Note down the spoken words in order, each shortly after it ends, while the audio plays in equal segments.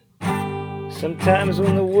Sometimes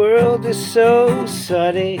when the world is so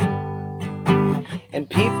sunny and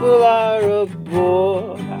people are a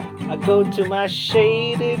bore, I go to my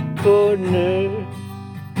shaded corner,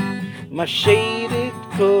 my shaded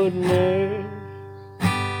corner.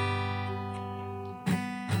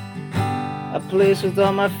 A place with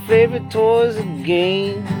all my favorite toys and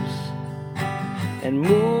games and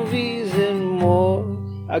movies and more.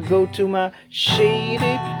 I go to my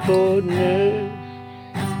shaded corner,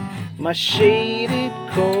 my shaded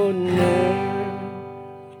corner.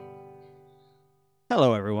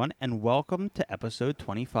 Hello, everyone, and welcome to episode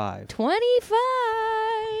 25. 25.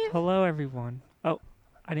 Hello, everyone. Oh,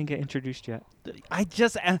 I didn't get introduced yet. I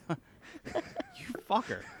just, you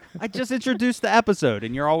fucker. I just introduced the episode,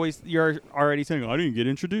 and you're already saying, I didn't get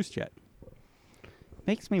introduced yet.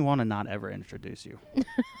 Makes me want to not ever introduce you.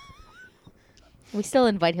 We still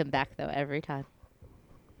invite him back, though, every time.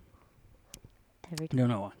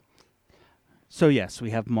 No. So, yes, we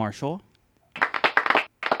have Marshall.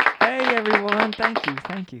 Hey, everyone. Thank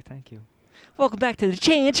you. Welcome back to the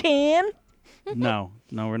Chan. No,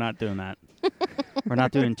 we're not doing that. We're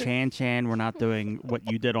not doing Chan. We're not doing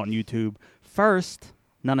what you did on YouTube. First,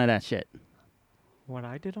 none of that shit. What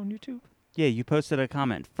I did on YouTube? Yeah, you posted a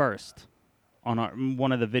comment first on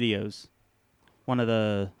one of the videos. One of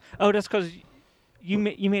the... Oh, that's because you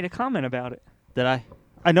made a comment about it. Did I?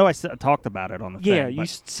 I know I talked about it on the thing. Yeah,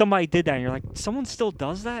 somebody did that, and you're like, someone still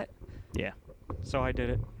does that? Yeah. So I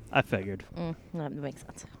did it. I figured. That makes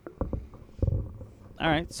sense. All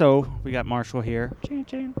right, so we got Marshall here.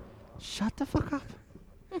 Chan. Shut the fuck up.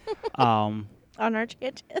 On our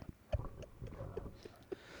tangent.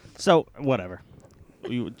 So, whatever.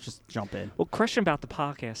 We would just jump in. Well, question about the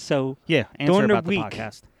podcast. So, Yeah, answer during the about the week,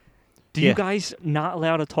 podcast. do Yeah. you guys not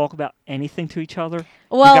allowed to talk about anything to each other?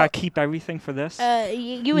 Well, you got to keep everything for this?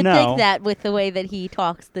 you would No. think that with the way that he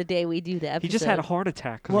talks the day we do the episode. He just had a heart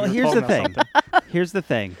attack. 'cause Well, we were here's the talking thing. about something. Here's the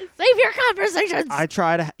thing. Save your conversations. I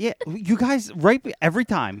try to... Yeah, you guys, every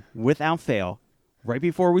time, without fail, right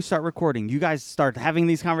before we start recording, you guys start having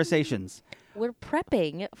these conversations. We're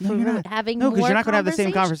prepping No, for you're not. having No, more because you're not going to have the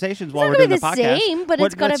same conversations. conversations while It's we're not doing the gonna podcast. be the same, but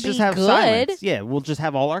it's gonna let's just be have good. silence. Yeah, we'll just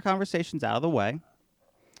have all our conversations out of the way.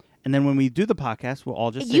 And then when we do the podcast, we'll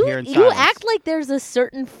all just sit here in You silence. act like there's a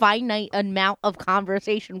certain finite amount of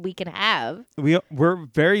conversation we can have. We're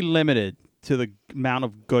very limited to the amount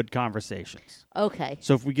of good conversations. Okay.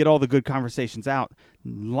 So if we get all the good conversations out,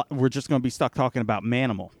 we're just going to be stuck talking about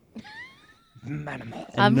Manimal.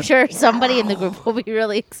 I'm sure somebody in the group will be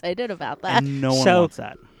really excited about that. And no one So, wants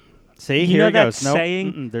that. See, You here know it that goes. Nope.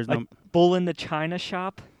 saying, There's like, no... bull in the china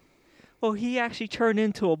shop? Well, he actually turned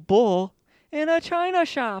into a bull in a china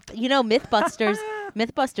shop. You know,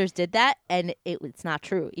 Mythbusters did that, and it's not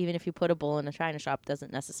true. Even if you put a bull in a china shop,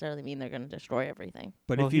 doesn't necessarily mean they're going to destroy everything.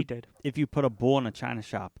 But Well, if he you did. if you put a bull in a china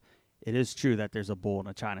shop, it is true that there's a bull in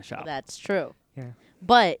a china shop. That's true. Yeah.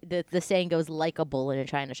 But the saying goes like a bull in a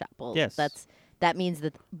china shop. Well, Yes. that means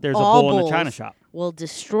that There's all a bull in a china bulls shop. will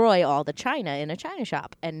destroy all the china in a china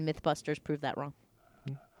shop, and Mythbusters proved that wrong.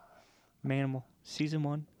 Manimal, Season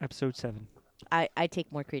 1, Episode 7. I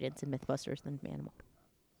take more credence in Mythbusters than Manimal.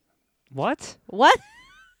 What? What?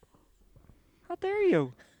 How dare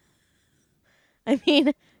you? I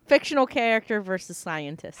mean, fictional character versus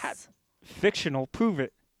scientists. Fictional, prove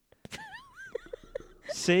it.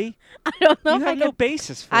 See? I don't know You if I have no can.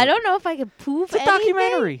 basis for I it. don't know if I can prove It's a anything.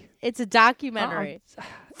 documentary. It's a documentary. Uh-uh.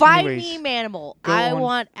 Find Anyways, me Manimal. go I on.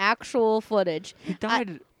 want actual footage. He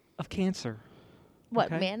died of cancer.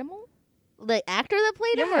 What, Okay. Manimal? The actor that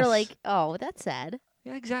played him, or Yes. like? Oh, that's sad.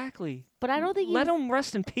 Yeah, exactly. But I don't think Let him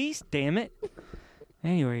rest in peace, damn it.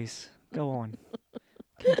 Anyways, go on.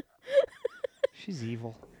 She's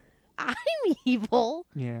evil. I'm evil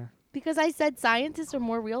Yeah. because I said scientists are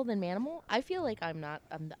more real than Manimal. I feel like I'm not.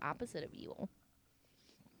 I'm the opposite of evil.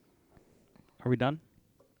 Are we done?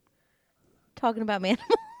 Talking about Manimal.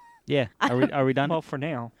 Yeah. Are we done? Well, for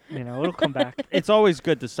now, it'll come back. It's always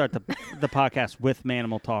good to start the podcast with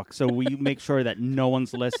Manimal talk, so we make sure that no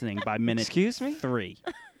one's listening by minute Excuse me? 3.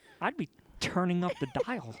 I'd be turning up the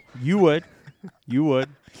dial. You would.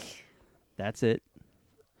 That's it.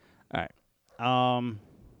 All right.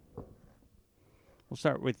 We'll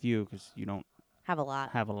start with you because you don't Have a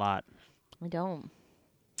lot. have a lot. I don't.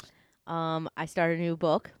 I started a new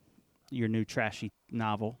book. Your new trashy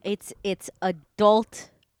novel. It's adult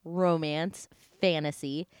romance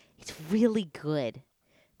fantasy. It's really good.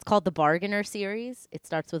 It's called the Bargainer series. It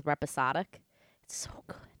starts with Reposadic. It's so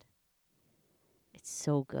good. It's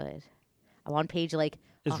so good. I'm on page like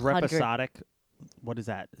Is 100. Reposadic? What is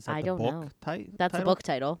that? Is that I the don't book know. title? That's the book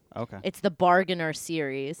title. Okay. It's the Bargainer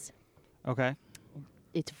series. Okay.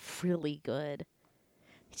 it's really good.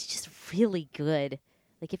 It's just really good.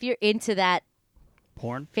 Like if you're into that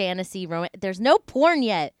Porn? fantasy romance, there's no porn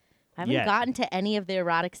yet. I haven't Yet. gotten to any of the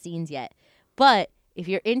erotic scenes yet. But if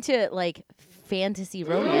you're into like fantasy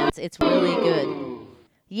romance, it's really good.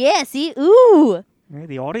 Yeah, see? Ooh. Yeah,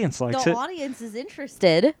 the audience likes The it. audience is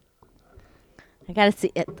interested. I gotta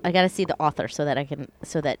see it. I gotta see the author so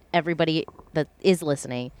that everybody that is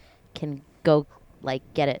listening can go like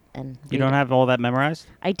get it and You read don't it. have all that memorized?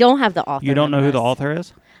 I don't have the author. You don't know who the memorized. author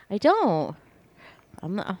is? I don't.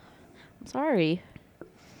 I'm sorry.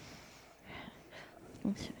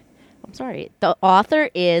 I'm sorry. The author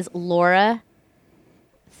is Laura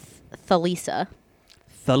Thalissa.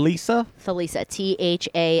 Thalissa? Thalissa.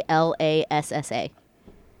 THALASSA.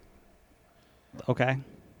 Okay.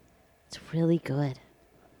 It's really good.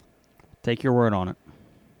 Take your word on it.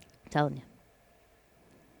 I'm telling you.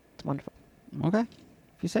 It's wonderful. Okay.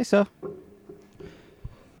 If you say so.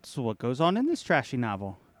 So what goes on in this trashy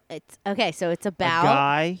novel? It's okay. So it's A about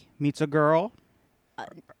guy meets a girl,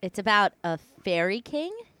 it's about a fairy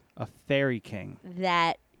king a fairy king.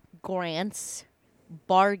 that grants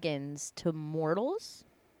bargains to mortals.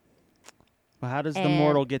 Well, how does the And-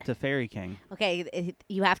 mortal get to fairy king? Okay,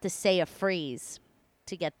 you have to say a phrase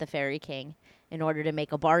to get the fairy king in order to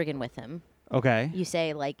make a bargain with him. Okay. You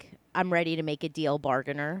say like, "I'm ready to make a deal,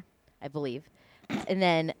 bargainer," I believe, and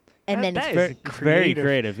then That is Very, very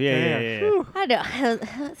creative. Yeah. Whew. I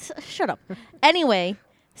know. Shut up. Anyway,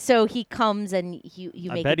 so he comes and you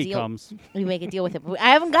I make bet a he deal. comes. You make a deal with him.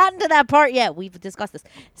 I haven't gotten to that part yet. We've discussed this.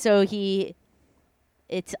 So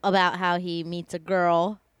it's about how he meets a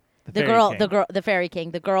girl. The fairy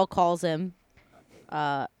king. The girl calls him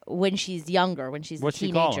when she's younger, when she's What's a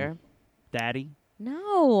she call teenager. him? Daddy?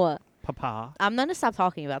 No, Papa? I'm gonna stop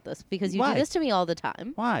talking about this because you Why? do this to me all the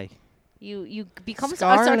time. Why? You become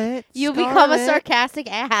Scarlet, you become a Scarlet.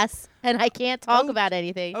 sarcastic ass, and I can't talk about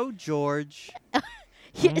anything. Oh, George.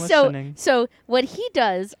 Yeah, I'm listening. so what he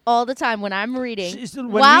does all the time when I'm reading, When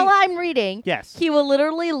while we- I'm reading, Yes. he will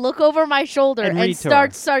literally look over my shoulder And and, read to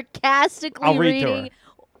start her. sarcastically I'll read to her. reading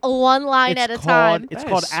one line at a time. It's That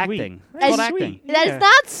called is sweet. acting. That It's is called sweet. acting. That Yeah. is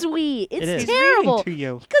not sweet. It's It is. He's reading terrible. to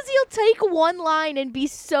you. Because he'll take one line and be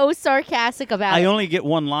so sarcastic about I it. only get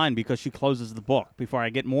one line because she closes the book before I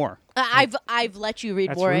get more. I've let you read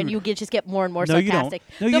That's more, and rude. you just get more and more No, you don't. sarcastic.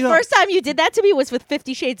 No, the you don't. first time you did that to me was with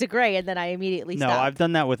 50 Shades of Grey, and then I immediately No, stopped. I've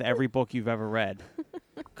done that with every book you've ever read.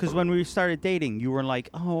 Because when we started dating, you were like,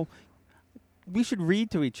 "Oh, we should read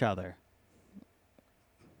to each other,"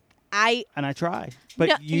 and I try, but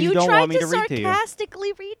No, you don't tried want me to read to you.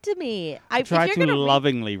 sarcastically read to me. I if try you're to gonna read-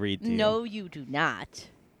 lovingly read to you. No, you do not.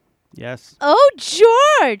 Yes. Oh,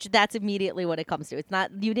 George! That's immediately what it comes to. It's not.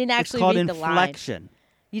 You didn't It's actually called read the line. inflection.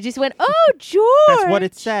 You just went, "Oh, George." That's what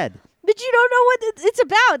it said. But you don't know what it's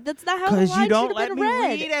about. That's not how the Because line you don't should let have me been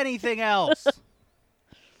read. read anything else.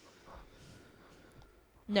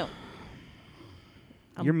 No,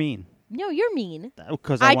 You're mean. no, you're mean.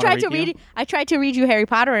 Because I wanna tried to you? read. I tried to read you Harry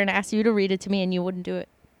Potter and asked you to read it to me, and you wouldn't do it.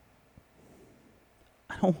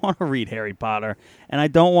 I don't want to read Harry Potter, and I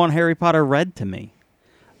don't want Harry Potter read to me.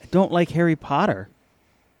 I don't like Harry Potter.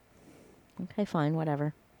 Okay, fine,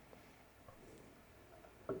 whatever.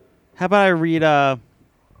 How about I read what's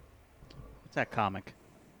that comic?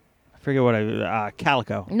 I forget what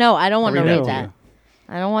Calico. No, I don't want to I'll read to that. you.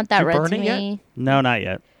 I don't want that Did you read burn to it yet? me. No, not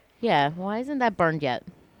yet. Yeah, why isn't that burned yet?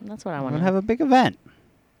 That's what I I'm want gonna to have a big event.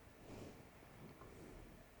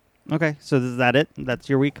 Okay, so is that it? That's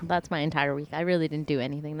your week? That's my entire week. I really didn't do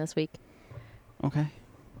anything this week. Okay.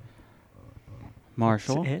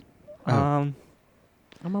 Marshall, That's it. Oh.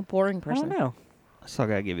 I'm a boring I person. don't know. I still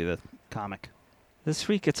gotta give you the comic. This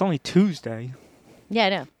week it's only Tuesday. Yeah, I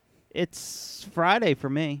know. It's Friday for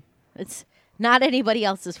me. It's not anybody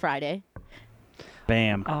else's Friday.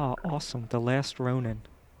 Bam. Oh, awesome. The Last Ronin.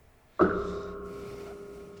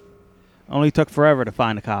 Only took forever to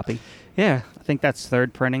find a copy. Yeah. I think that's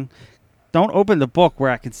third printing. Don't open the book where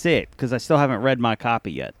I can see it because I still haven't read my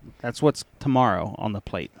copy yet. That's what's tomorrow on the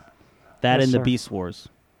plate. That Yes, and the sir. Beast Wars.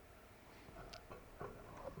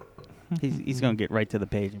 He's going to get right to the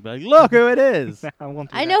page and be like, look who it is. I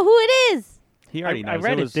won't do I that. know who it is. He already knows. I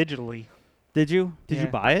read it was- digitally. Did you? Did you Yeah.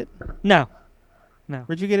 buy it? No. No.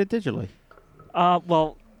 Where'd you get it digitally?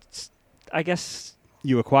 Well, I guess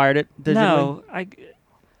You acquired it digitally?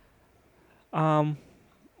 no.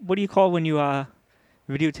 What do you call when you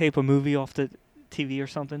videotape a movie off the TV or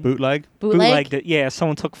something? Bootleg? Bootleg? Bootlegged it. Yeah,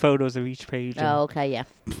 someone took photos of each page. Oh, okay, yeah.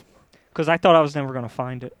 Because I thought I was never gonna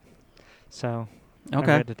find it, so I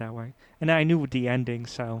Okay. read it that way. And I knew the ending,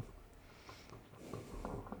 so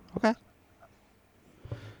Okay.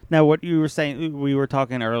 Now, what you were saying, we were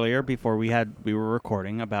talking earlier before we were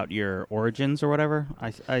recording about your origins or whatever.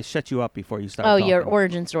 I shut you up before you started Oh, talking. your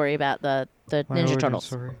origin story about the My Ninja origin Turtles.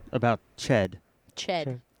 story. About Ched.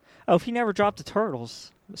 Ched. Oh, if he never dropped the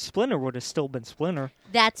turtles, Splinter would have still been Splinter.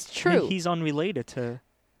 That's true. He's unrelated to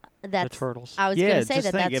That's the turtles. I was Yeah, gonna say just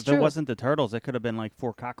that. think, That's if true. it wasn't the turtles, it could have been like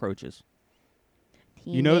 4 cockroaches.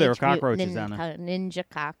 You know there were Teenage Mutant cockroaches down there. Ninja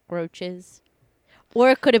cockroaches,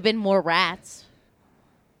 or it could have been more rats.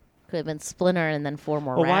 Could have been Splinter and then 4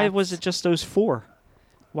 more Well, rats. why was it just those 4?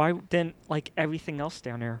 Why then, like everything else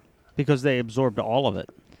down there, Because they absorbed all of it.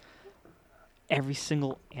 every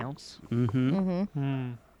single ounce? Mm-hmm.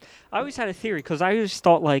 Mm-hmm. I always had a theory because I always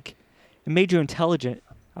thought like it made you intelligent.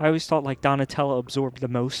 I always thought like Donatello absorbed the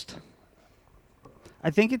most. I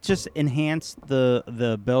think it just enhanced the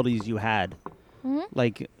abilities you had. Mhm.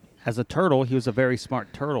 Like, as a turtle, he was a very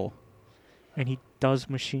smart turtle. And he does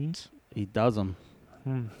machines. He does them.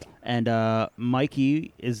 Hmm. And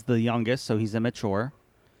Mikey is the youngest, so he's immature.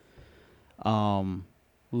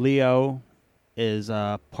 Leo is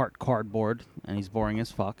part cardboard, and he's boring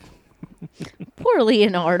as fuck. Poor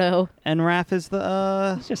Leonardo. And Raph is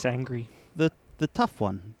the He's just angry. the tough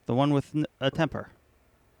one, the one with a temper.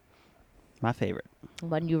 My favorite.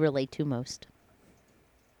 One you relate to most.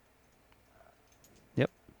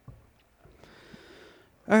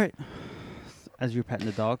 All right. As you're petting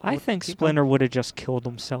the dog, I let's think keep Splinter would have just killed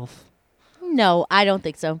himself. No, I don't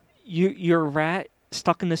think so. You're a rat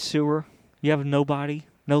stuck in the sewer. You have nobody,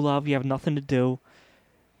 no love. You have nothing to do.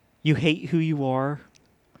 You hate who you are. going.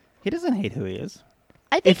 He doesn't hate who he is.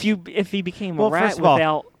 I think. If he became Well, a rat first of all-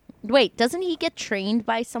 without Wait, doesn't he get trained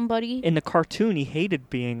by somebody? in the cartoon, he hated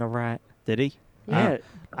being a rat. Did he? Yeah,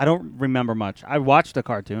 I don't remember much. I watched the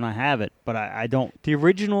cartoon. I have it, but I don't. the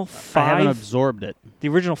original I haven't 5, absorbed it. the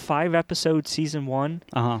original 5 episode season 1.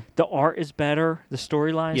 Uh-huh. The art is better. The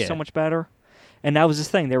storyline is so Yeah. much better. And that was the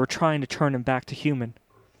thing. They were trying to turn him back to human.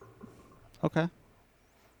 Okay.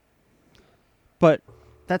 But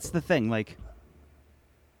that's the thing, like,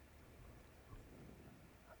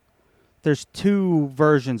 there's 2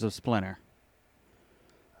 versions of Splinter.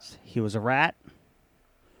 He was a rat,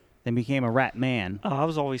 then became a rat man, I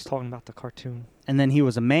was always talking about the cartoon. and then he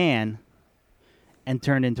was a man and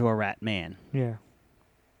turned into a rat man. Yeah.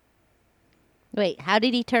 Wait, how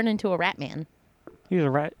did he turn into a rat man? He was a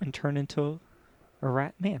rat and turned into a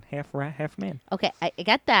rat man. Half rat, half man. Okay, I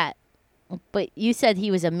got that. But you said he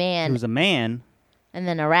was a man He was a man and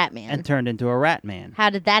then a rat man. and turned into a rat man. How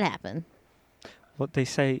did that happen? What they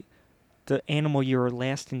say, the animal you were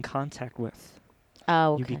last in contact with,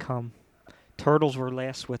 Oh, you okay. become. Turtles were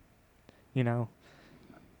last with,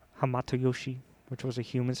 Hamato Yoshi, which was a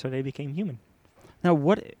human, so they became human. Now,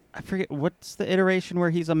 I forget, what's the iteration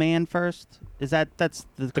where he's a man first? That's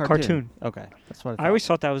the cartoon. Okay, that's what I always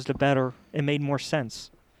thought that was the better. It made more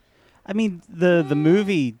sense. I mean, the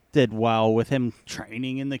movie did well with him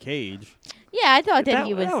training in the cage. Yeah, I thought that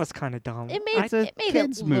he was. That was kind of dumb. It made It's a it made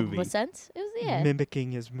kid's a little movie. more sense. It was yeah,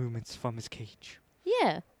 Mimicking his movements from his cage.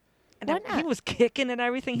 yeah. And Why He not? was kicking and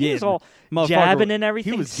everything. He Yeah, was all motherfucker, jabbing and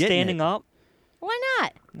everything, he was getting standing it. up. Why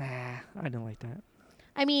not? Nah, I didn't like that.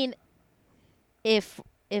 I mean, if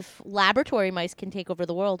laboratory mice can take over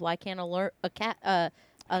the world, why can't a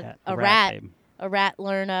babe. rat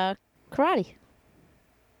learn karate?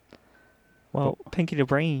 Well, Pinky the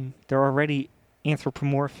Brain, they're already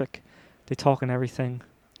anthropomorphic. They talk and everything.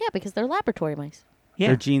 Yeah, because they're laboratory mice. Yeah,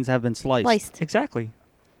 Their genes have been sliced. Sliced. exactly.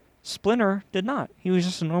 Splinter did not. He was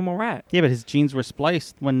just a normal rat. Yeah, but his genes were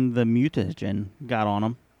spliced when the mutagen got on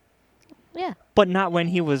him. Yeah. But not when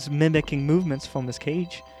he was mimicking movements from his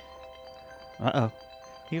cage. Uh-oh.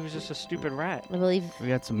 He was just a stupid rat. I believe. We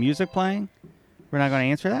got some music playing? We're not going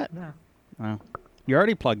to answer that? No. Oh. You're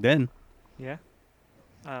already plugged in. Yeah?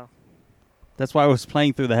 Oh. That's why I was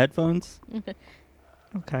playing through the headphones.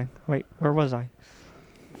 Okay. Wait, where was I?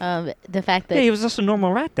 The fact that Yeah, he was just a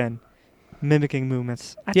normal rat then. Mimicking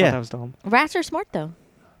movements. I Yeah. thought that was dumb. rats are smart though.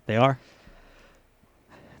 They are.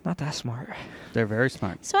 Not that smart. They're very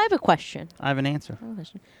smart. So I have a question. I have an answer.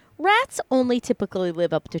 Rats only typically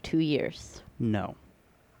live up to 2 years. No.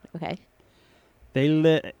 Okay.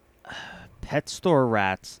 Pet store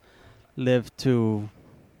rats live to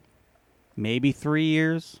maybe 3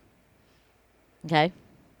 years. Okay.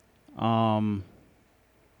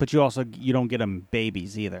 But you don't get them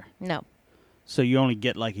babies either. No. So you only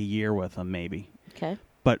get like a year with them maybe. Okay.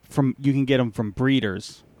 But you can get them from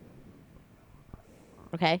breeders,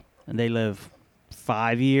 Okay. and they live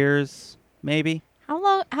 5 years maybe. How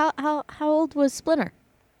long? How old was Splinter?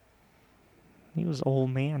 He was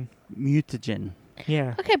old man. Mutagen.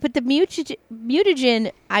 Yeah. Okay, but the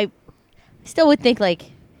mutagen, I still would think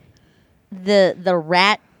like the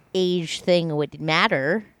rat age thing would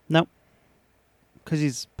matter. Nope. Because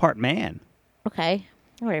he's part man. Okay.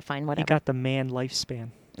 All right, fine, He whatever. got the man lifespan.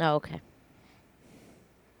 Oh, okay.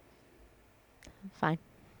 Fine.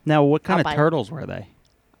 Now, what kind I'll of buy it. turtles were they?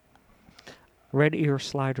 Red ear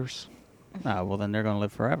sliders. Oh, well, then they're going to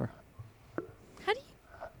live forever. How do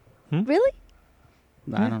you... Hmm? Really?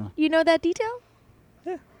 I don't know. You know that detail?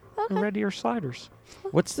 Yeah. Okay. Red ear sliders.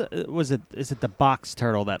 What's the is it the box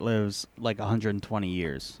turtle that lives like 120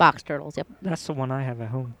 years? Box turtles, yep. That's the one I have at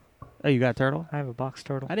home. Oh, you got a turtle? I have a box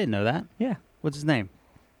turtle. I didn't know that. Yeah. What's his name?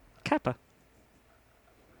 Kappa.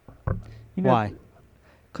 Why?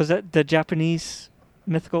 Because the Japanese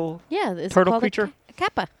mythical, Yeah, it's Turtle called creature? a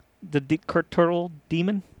kappa. the turtle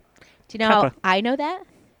demon. Do you know how Kappa. I know that?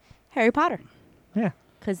 Harry Potter. Yeah.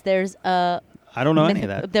 Because there's a I don't know any of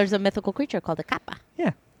that. there's a mythical creature called a kappa.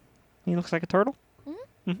 Yeah. He looks like a turtle.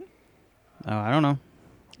 Oh, I don't know.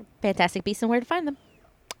 Fantastic Beasts and Where to Find Them.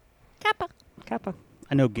 Kappa. Kappa.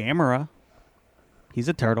 I know Gamera. He's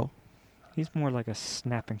a turtle. He's more like a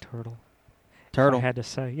snapping turtle. if Turtle. I had to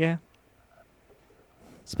say. Yeah.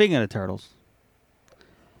 Speaking of turtles,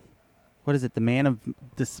 what is it? The man of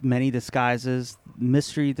many disguises,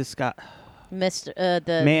 mystery disguise, Mr.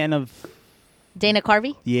 The man of Dana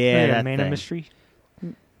Carvey, yeah, that Man thing. of Mystery.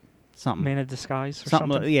 Something, Man of Disguise or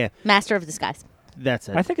something. something. Yeah, Master of Disguise. that's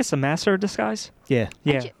it. I think it's the Master of Disguise. Yeah.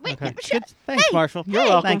 Yeah. Wait, okay. shut- Thanks, hey, Marshall. You're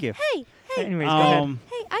welcome. Thank you. Hey, hey, Anyways, go ahead.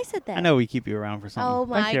 hey! I said that. I know we keep you around for something. Oh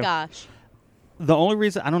my you. gosh. The only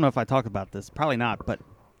reason, I don't know if I talked about this, probably not, but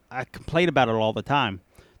I complain about it all the time.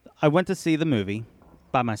 I went to see the movie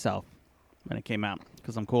by myself when it came out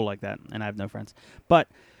because I'm cool like that and I have no friends. But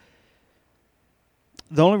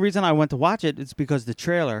the only reason I went to watch it is because the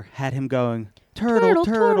trailer had him going, turtle, Turtle,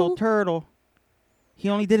 turtle, turtle." turtle. He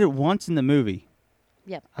only did it once in the movie.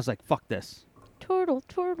 Yep. I was like, fuck this. Turtle,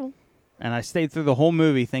 turtle. And I stayed through the whole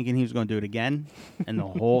movie thinking he was going to do it again. And the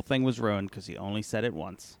whole thing was ruined because he only said it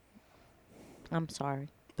once. I'm sorry.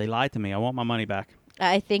 They lied to me. I want my money back.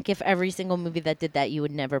 I think if every single movie that did that, you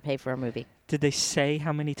would never pay for a movie. Did they say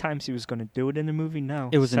how many times he was going to do it in the movie? No.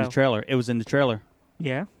 It was in the So- trailer. It was in the trailer.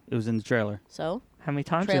 Yeah. It was in the trailer. So How many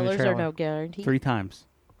times in trailers the trailer? are no guarantee. 3 times.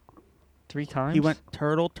 3 times. He went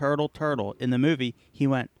turtle, turtle, turtle. In the movie, he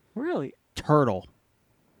went Really? turtle.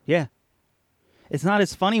 Yeah. It's not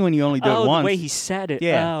as funny when you only do Oh, it once. the way he said it.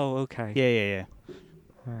 Yeah. Oh, okay. Yeah, yeah,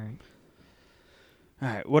 All right. yeah.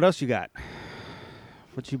 All right. What else you got?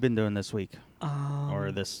 What you been doing this week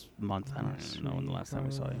or this this month? I don't even know when the last time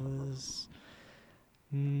we saw you. was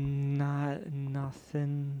Not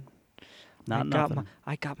nothing. Not I got nothing.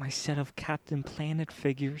 I got my set of Captain Planet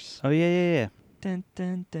figures. Oh yeah, yeah, yeah. Dun,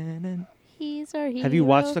 dun, dun, dun. He's our hero. Have you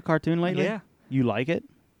watched the cartoon lately? Yeah. You like it?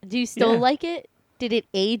 Do you still Yeah. like it? Did it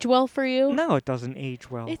age well for you? No, it doesn't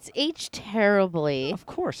age well. It's aged terribly. Of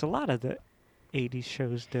course, a lot of the 80s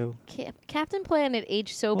shows do. Captain Planet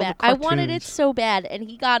aged so Well, bad. the I wanted it cartoons. so bad, and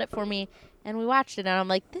he got it for me, and we watched it, and I'm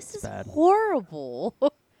like, this is bad. horrible.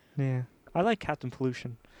 Yeah. I like Captain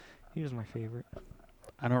Pollution. He was my favorite.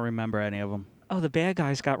 I don't remember any of them. Oh, the bad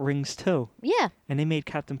guys got rings too, Yeah. and they made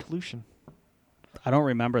Captain Pollution. I don't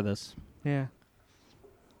remember this. Yeah.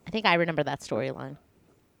 I think I remember that storyline.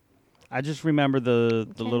 I just remember the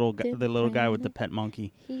little Captain the little guy with the Planet. pet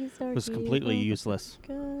monkey He's our was completely hero. useless.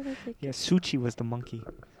 Gonna take Yeah, Suchi was the monkey.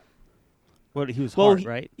 What he was Well, hard, he-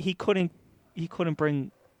 right? He couldn't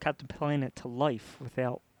bring Captain Planet to life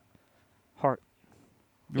without heart.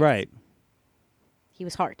 Right. He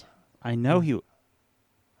was hard. I know he.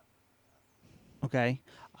 Okay,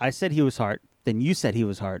 I said he was hard. Then you said he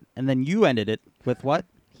was hard, and then you ended it with what?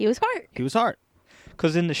 He was hard. He was hard.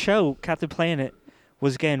 Because in the show, Captain Planet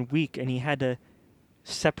was getting weak, and he had to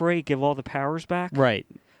separate, give all the powers back. Right.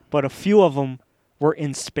 But a few of them were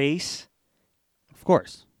in space, Of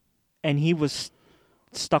course. and he was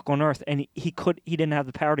stuck on Earth, and he didn't have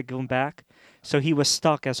the power to give them back, so he was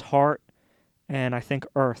stuck as Heart and I think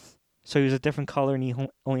Earth. So he was a different color, and he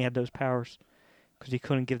only had those powers because he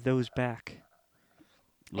couldn't give those back.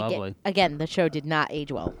 Lovely. Again, the show did not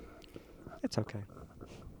age well. It's okay.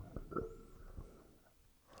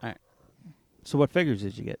 So what figures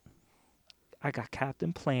did you get? I got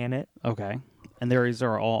Captain Planet. Okay. And these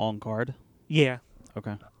are all on card. Yeah,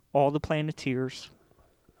 Okay. all the Planeteers,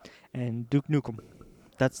 and Duke Nukem.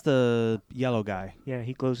 That's the yellow guy. Yeah,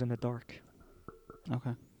 he glows in the dark.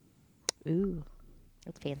 Okay. Ooh.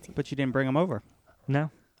 That's fancy. But you didn't bring him over.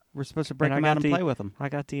 No, We're supposed to break And I him got out and the- play with him. I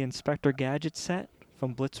got the Inspector Gadget set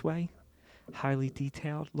from Blitzway. Highly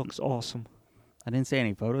detailed, looks awesome. I didn't see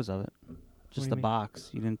any photos of it. Just you the mean? box.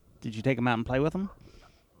 You didn't? Did you take him out and play with him?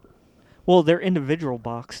 Well, they're individual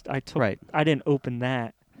boxed. Right. I didn't open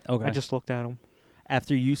that. Okay. I just looked at them.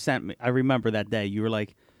 After you sent me, I remember that day. You were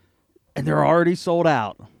like, and they're already sold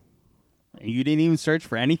out. And you didn't even search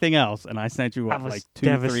for anything else. And I sent you I what, was like 2, 3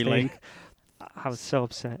 devastated. links. I was so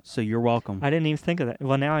upset. So you're welcome. I didn't even think of that.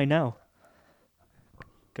 Well, now I know.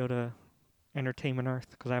 Go to Entertainment Earth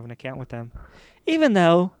because I have an account with them. Even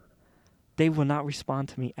though they will not respond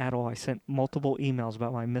to me at all. I sent multiple emails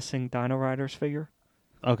about my missing Dino Riders figure.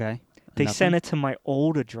 Okay. They Nothing? sent it to my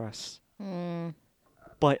old address. Mm.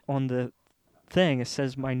 But on the thing, it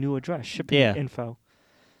says my new address, shipping Yeah. info.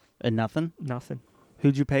 And nothing? Nothing.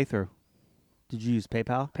 Who'd you pay through? Did you use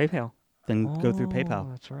PayPal? PayPal. Then go through Oh, PayPal.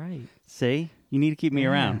 That's right. See? You need to keep me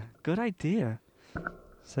around. Yeah, good idea.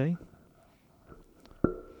 See?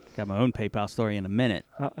 Got my own PayPal story in a minute.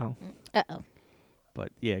 Uh-oh. Uh-oh.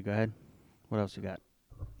 But yeah, go ahead. What else you got?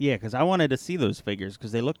 Yeah, because I wanted to see those figures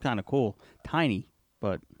because they look kind of cool. Tiny,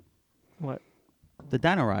 but What? the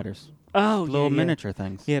Dino Riders. Oh, Little yeah. miniature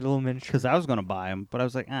things. Yeah, the little miniature. Because I was going to buy them, but I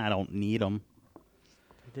was like, I don't need them.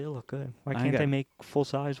 They do look good. Why I can't got- they make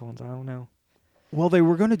full-size ones? I don't know. Well, they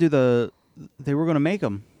were going to do they were going to make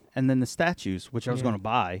them, and then the statues, which I was Yeah. going to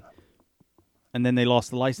buy, and then they lost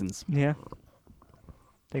the license. Yeah.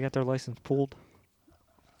 They got their license pulled.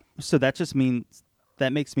 So that just means,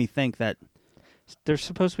 that makes me think that, There's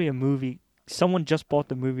supposed to be a movie. Someone just bought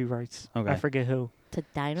the movie rights. Okay. I forget who. To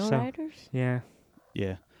Dino So- Riders? Yeah.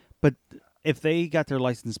 yeah. But if they got their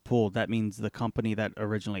license pulled, that means the company that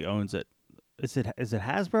originally owns it, is it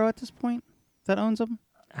Hasbro at this point that owns them?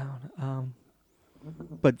 I don't know.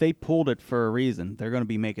 But they pulled it for a reason. They're going to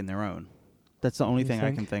be making their own. That's the only You thing I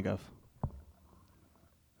think? can think of.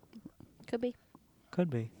 Could be. Could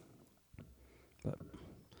be.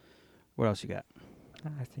 What else you got?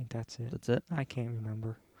 I think that's it. That's it? I can't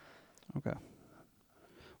remember. Okay.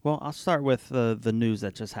 Well, I'll start with the news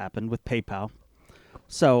that just happened with PayPal.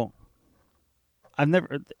 So, I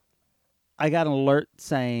got an alert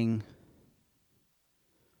saying,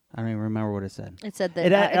 I don't even remember what it said. It said that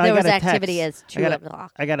It had- I there was got a text. activity as I 2 got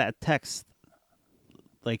o'clock. I got a text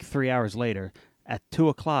like 3 hours later at 2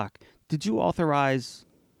 o'clock. Did you authorize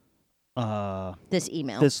This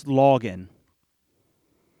email. this login,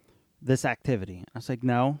 this activity? I was like,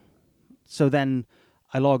 no. So then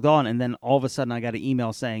I logged on, and then all of a sudden I got an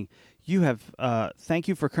email saying, you have, thank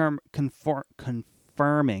you for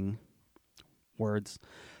confirming words.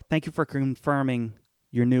 Thank you for confirming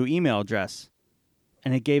your new email address.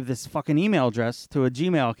 And it gave this fucking email address to a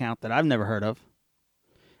Gmail account that I've never heard of.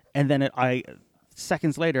 And then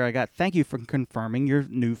seconds later, I got, thank you for confirming your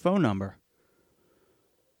new phone number.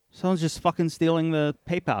 Someone's just fucking stealing the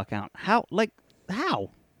PayPal account. How?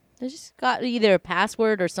 They just got either a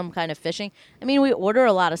password or some kind of phishing. I mean, we order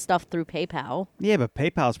a lot of stuff through PayPal. Yeah, but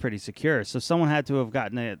PayPal's pretty secure. So someone had to have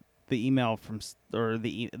gotten the email or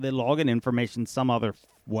the login information some other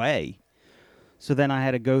way. So then I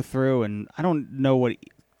had to go through, and I don't know what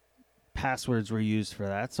passwords were used for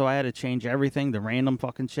that. So I had to change everything, the random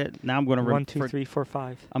fucking shit. Now I'm going to 1, 2, 3, 4,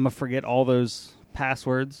 5. I'm gonna forget all those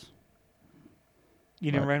passwords. You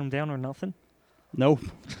didn't What? write them down or nothing? Nope.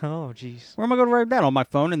 Oh, jeez. Where am I going to write that on my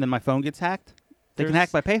phone? And then my phone gets hacked. They can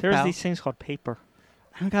hack my PayPal. There's these things called paper.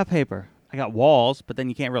 I don't got paper. I got walls, but then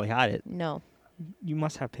you can't really hide it. No. You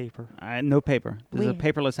must have paper. No paper. This is a We-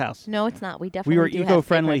 paperless house. No, it's not. We We definitely were do have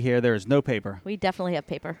eco-friendly paper. here. There is no paper. We definitely have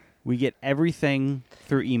paper. We get everything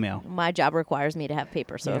through email. My job requires me to have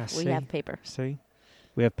paper, so Yeah, we see? have paper. See?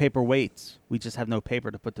 We have paper weights. We just have no paper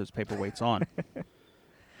to put those paper weights on.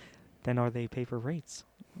 Then are they paper rates?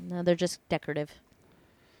 No, they're just decorative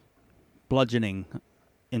Bludgeoning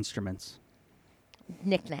instruments.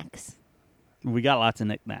 knickknacks. We got lots of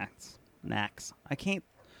knickknacks. Knacks. I can't.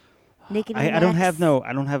 Knickety I don't have knacks.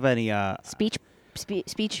 I don't have any. Speech.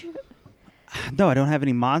 No, I don't have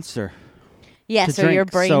any Monster. Yeah, to so your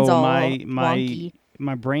drink. brain's So all my wonky.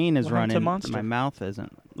 my brain is What happened to running. Monster? My mouth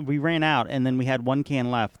isn't. We ran out, and then we had one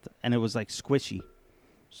can left, and it was like squishy.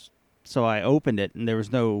 So I opened it, and there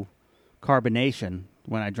was no carbonation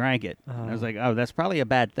when I drank it. And I was Oh. like, "Oh, that's probably a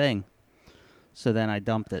bad thing." So then I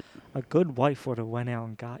dumped it. A good wife would have went out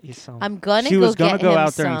and got you some. I'm gonna She go was gonna get go him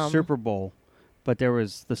out during some. Super Bowl, but there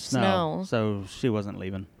was the snow, Snow. so she wasn't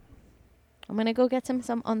leaving. I'm gonna go get some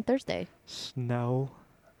on Thursday. Snow.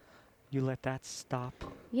 You let that stop.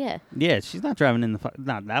 Yeah. Yeah, she's not driving in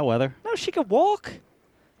not that weather. No, she could walk.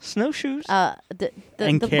 Snowshoes. The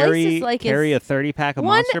And place carry is like carry is a 30-pack of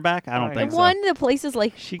One- Monster back. I don't Right. think so. one. The place is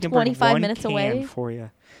like she can bring 25 one minutes can away. for you.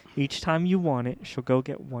 Each time you want it, she'll go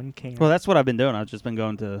get one can. Well, that's what I've been doing. I've just been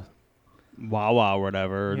going to Wawa or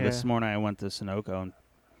whatever. Yeah. This morning I went to Sunoco and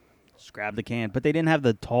just grabbed the can. But they didn't have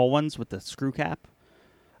the tall ones with the screw cap.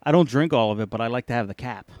 I don't drink all of it, but I like to have the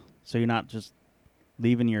cap. So you're not just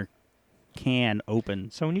leaving your can open.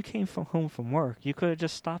 So when you came from home from work, you could have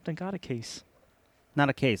just stopped and got a case. Not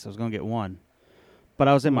a case. I was going to get one. But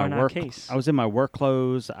I was in Why my not work case? I was in my work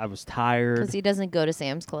clothes. I was tired. Because he doesn't go to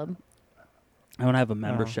Sam's Club. I don't have a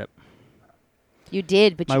membership. You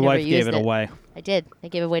did, but My you never wife used gave it away. I did. I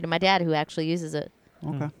gave it away to my dad, who actually uses it.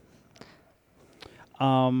 Okay.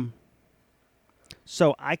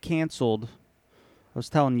 So I canceled. I was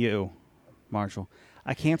telling you, Marshall.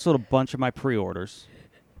 I canceled a bunch of my pre-orders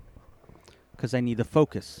because I need to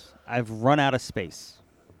focus. I've run out of space,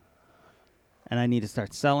 and I need to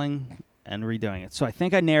start selling and redoing it. So I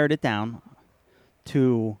think I narrowed it down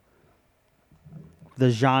to the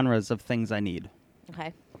genres of things I need.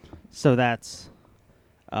 Okay. So that's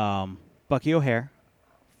Bucky O'Hare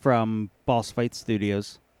from Boss Fight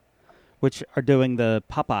Studios, which are doing the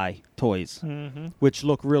Popeye toys, Mm-hmm. which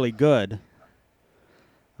look really good.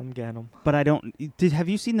 I'm getting them. But I don't. Have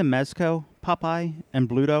you seen the Mezco Popeye and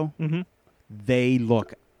Bluto? Mm-hmm. They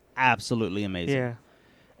look absolutely amazing. Yeah.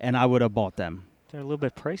 And I would have bought them. They're a little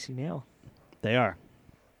bit pricey now. They are.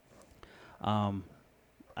 I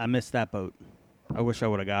missed that boat. I wish I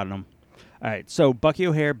would have gotten them. All right, so Bucky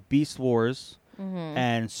O'Hare, Beast Wars, Mm-hmm.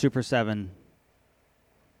 and Super 7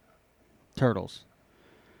 Turtles.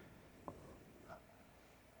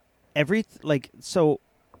 So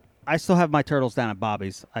I still have my turtles down at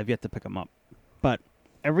Bobby's. I've yet to pick them up. But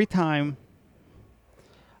every time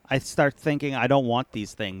I start thinking I don't want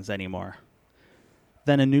these things anymore,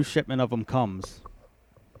 then a new shipment of them comes.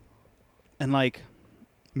 And like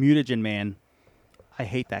Mutagen Man, I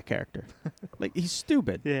hate that character. Like, he's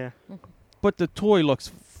stupid. Yeah. But the toy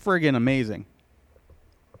looks friggin' amazing.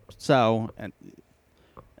 So,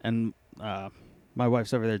 and my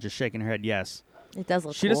wife's over there just shaking her head yes. It does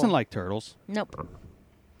look She cool. doesn't like turtles. Nope.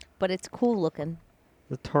 But it's cool looking.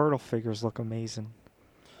 The turtle figures look amazing.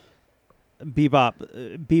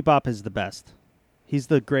 Bebop is the best. He's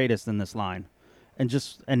the greatest in this line. And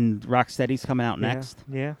Rocksteady's coming out next.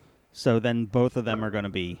 Yeah. So then both of them are going to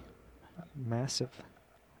be Massive.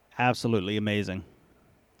 absolutely amazing.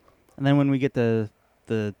 And then when we get the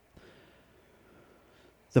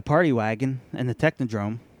party wagon and the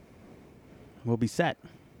Technodrome, we'll be set.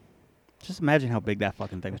 Just imagine how big that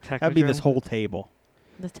fucking thing is. The That'd be this Technodrome? whole table.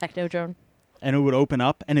 The Technodrome. And it would open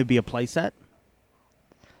up and it'd be a play set.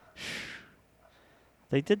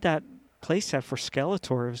 They did that playset for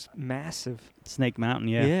Skeletor. It was massive. Snake Mountain,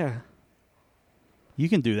 yeah. Yeah. You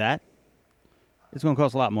can do that. It's going to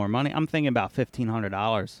cost a lot more money. I'm thinking about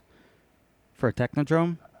 $1,500 for a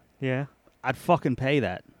Technodrome. Yeah. I'd fucking pay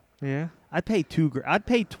that. Yeah. I'd pay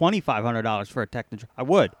 $2,500 for a Technodrome. I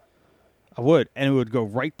would, and it would go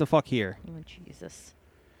right the fuck here. Oh, Jesus.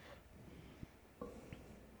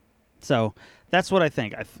 So that's what I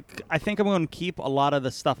think. I think I'm going to keep a lot of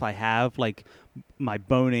the stuff I have, like my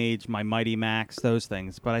Bone Age, my Mighty Max, those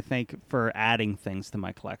things. But I think for adding things to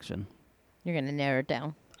my collection, You're going to narrow it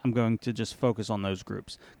down. I'm going to just focus on those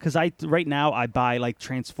groups. Because right now I buy like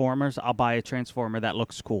Transformers. I'll buy a Transformer that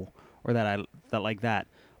looks cool or that like that.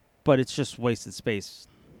 But it's just wasted space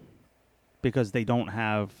because they don't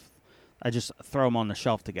have. I just throw them on the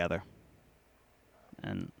shelf together,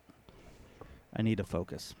 and I need to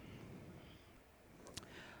focus.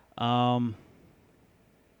 I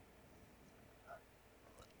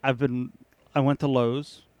went to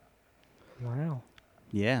Lowe's. Wow.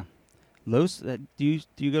 Yeah, Lowe's. Do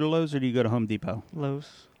you go to Lowe's or do you go to Home Depot?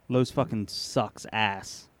 Lowe's. Lowe's fucking sucks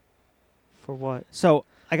ass. For what? So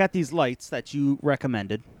I got these lights that you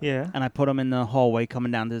recommended, Yeah. and I put them in the hallway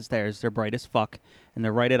coming down the stairs. They're bright as fuck, and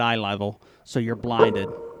they're right at eye level, so you're blinded.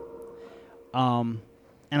 And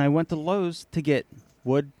I went to Lowe's to get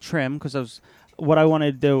wood trim because what I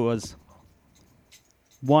wanted to do was,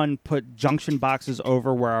 one, put junction boxes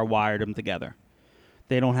over where I wired them together.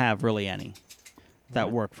 They don't have really any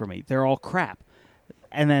that work for me. They're all crap.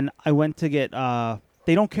 And then I went to get,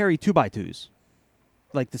 they don't carry 2x2s,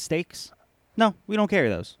 like the stakes. No, we don't carry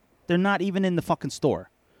those. They're not even in the fucking store.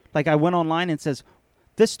 Like, I went online and it says,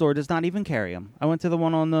 this store does not even carry them. I went to the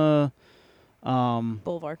one on the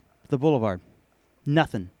Boulevard. Boulevard.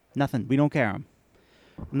 Nothing. We don't carry them.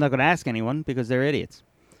 I'm not going to ask anyone because they're idiots.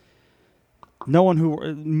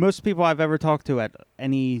 Most people I've ever talked to at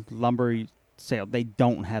any lumber sale, they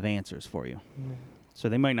don't have answers for you. Mm. So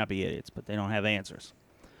they might not be idiots, but they don't have answers.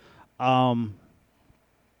 And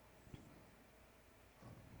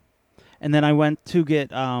then I went to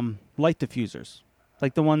get light diffusers,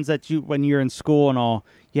 like the ones that when you're in school and all,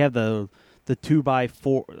 you have the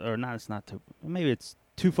 2x4 or not. It's not two. Maybe it's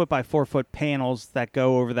 2 foot by 4 foot panels that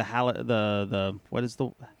go over the what is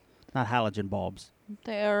the not halogen bulbs.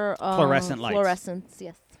 They're Fluorescent lights. Fluorescents,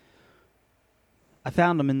 yes. I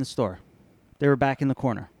found them in the store. They were back in the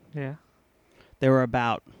corner. Yeah. There were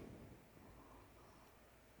about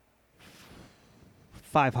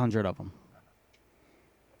 500 of them.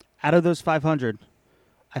 Out of those 500,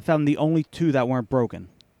 I found the only 2 that weren't broken.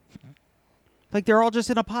 Like, they're all just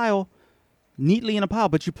in a pile, neatly in a pile,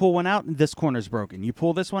 but you pull one out, and this corner's broken. You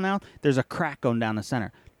pull this one out, there's a crack going down the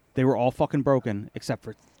center. They were all fucking broken, except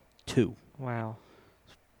for 2. Wow.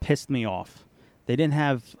 Pissed me off. They didn't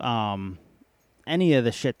have any of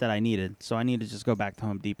the shit that I needed, so I needed to just go back to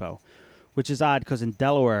Home Depot, which is odd because in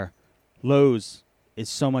Delaware, Lowe's is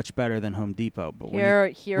so much better than Home Depot. But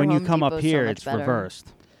when you Home come up Depot's so here, much it's better.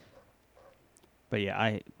 reversed. But yeah,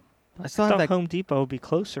 I still I have thought that. Home Depot would be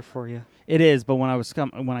closer for you. It is, but when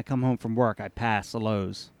I come home from work, I pass the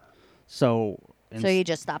Lowe's. So So you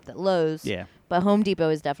just stopped at Lowe's. yeah. But Home Depot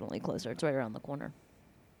is definitely closer. It's right around the corner.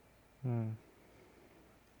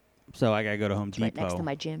 So I gotta go to Home It's Depot right next to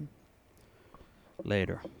my gym.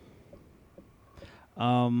 later.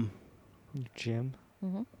 Gym.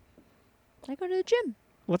 I go to the gym.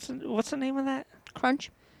 What's the name of that? Crunch.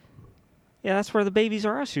 Yeah, that's where the Babies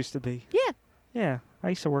R Us used to be. Yeah. Yeah, I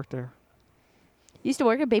used to work there. Used to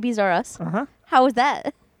work at Babies R Us. Uh-huh. How was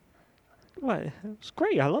that? What? It was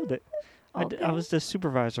great. I loved it. I Okay. was the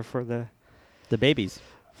supervisor for the babies.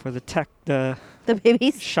 the The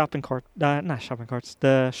babies? shopping cart, not shopping carts,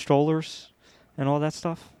 the strollers and all that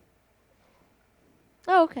stuff.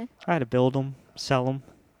 Oh, okay. I had to build them, sell them.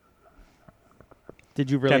 Did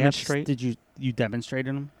you really Demonstrate. Did you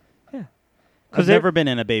demonstrated them? Yeah. I've they're- never been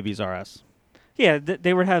in a Babies R Us. Yeah,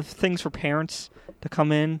 they would have things for parents to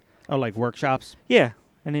come in. Oh, like workshops? Yeah,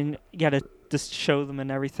 and then you got to just show them and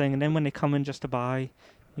everything. And then when they come in just to buy,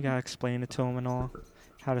 you got to explain it to them and all,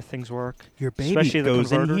 how the things work. Your baby Especially the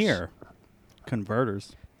goes in converters. here.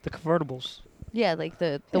 Converters. The convertibles. Yeah, like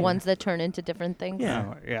the Yeah. ones that turn into different things. Yeah.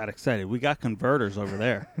 Oh, I got excited. We got converters over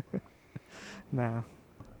there. Nah.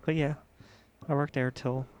 But yeah, I worked there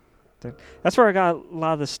till then. That's where I got a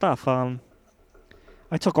lot of the stuff.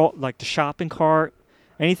 I took all, like, the shopping cart,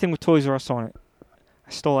 anything with Toys R Us on it. I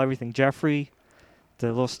stole everything. Jeffrey, the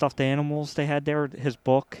little stuffed animals they had there, his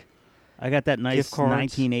book. I got that nice Gift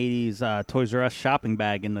cards. 1980s Toys R Us shopping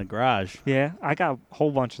bag in the garage Yeah, I got a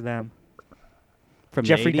whole bunch of them. from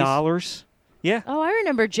Jeffrey the 80s. Dollars. Yeah. Oh, I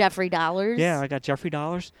remember Jeffrey Dollars. Yeah, I got Jeffrey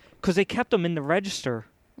Dollars. Because they kept them in the register.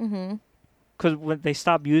 Mm-hmm. Because when they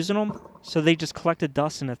stopped using them, so they just collected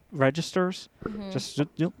dust in the registers. Mm-hmm. Just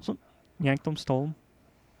yanked them, stole them.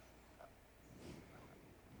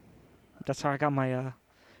 That's how I got my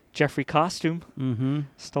Jeffrey costume. Mm-hmm.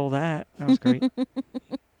 Stole that. That was great.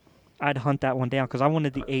 I had to hunt that one down because I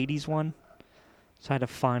wanted the 80s one. So I had to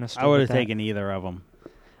find a store. I would with have that. taken either of them.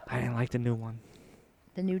 I didn't like the new one.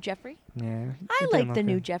 The new Jeffrey? Yeah. I it like didn't the look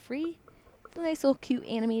new good. Jeffrey. The nice little cute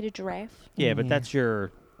animated giraffe. Yeah, but Yeah.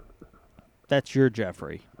 that's your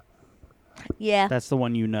Jeffrey. Yeah, That's the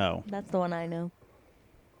one you know. that's the one I know.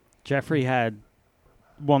 Jeffrey had,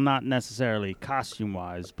 well, not necessarily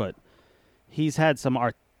costume-wise, but he's had some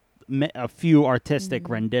a few artistic Mhm.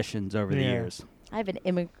 renditions over the Yeah. years. I have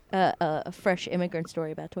a fresh immigrant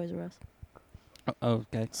story about Toys R Us.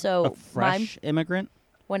 Okay. So, A fresh immigrant?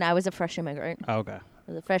 when I was a fresh immigrant, Oh, okay. I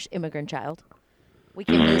was a fresh immigrant child. We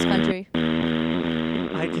came to this country.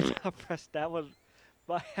 I did not press that one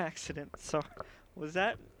by accident. So, was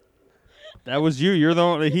that? That was you. You're the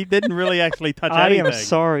one. He didn't really actually touch I anything. am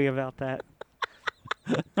sorry about that.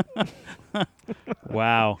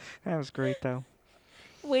 Wow. That was great, though.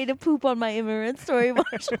 Way to poop on my immigrant story,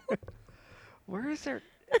 Marshall. Where is there?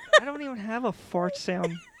 I don't even have a fart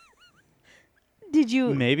sound. Did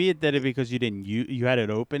you? Maybe it did it because you didn't you had it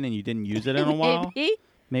open and you didn't use it in a while. Maybe.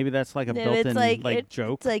 Maybe that's like a No, built-in it's like,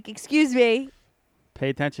 joke. It's like, excuse me. Pay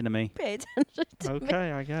attention to me. Pay attention to me.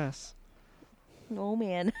 Okay, I guess. Oh,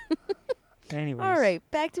 man. Anyways. All right,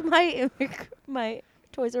 back to my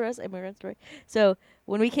Toys R Us immigrant story. So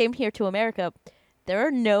when we came here to America, there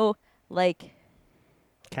are no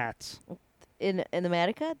Cats. in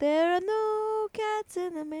America. There are no cats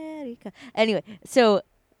in America. Anyway, so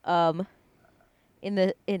in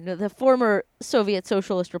the former Soviet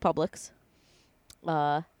socialist republics,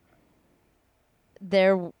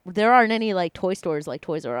 there aren't any toy stores like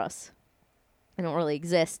Toys R Us. They don't really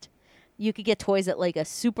exist. You could get toys at a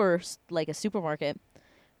supermarket,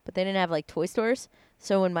 but they didn't have toy stores.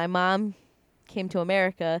 So when my mom came to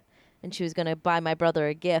America and she was gonna buy my brother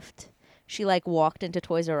a gift, she walked into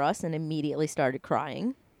Toys R Us and immediately started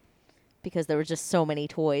crying because there were just so many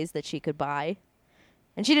toys that she could buy.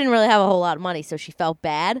 And she didn't really have a whole lot of money, so she felt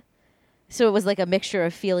bad. So it was a mixture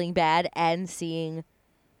of feeling bad and seeing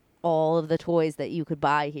all of the toys that you could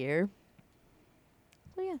buy here.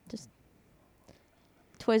 So yeah, just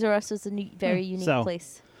Toys R Us was a very unique So-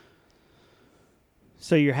 place.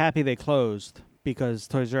 So you're happy they closed because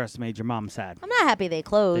Toys R Us made your mom sad. I'm not happy they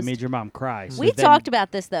closed. They made your mom cry. So We then talked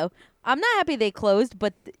about this though. I'm not happy they closed,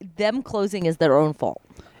 but them closing is their own fault.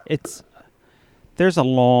 There's a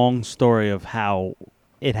long story of how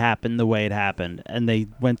it happened the way it happened, and they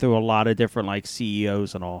went through a lot of different like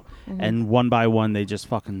CEOs and all, and one by one they just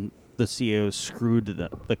fucking the CEOs screwed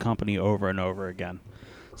the company over and over again.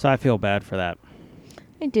 So I feel bad for that.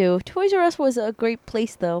 I do. Toys R Us was a great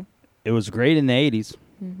place though. It was great in the 80s.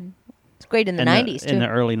 It's great in the and 90s in too. the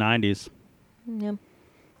early 90s. Yeah.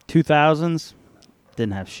 2000s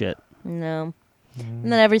didn't have shit. No.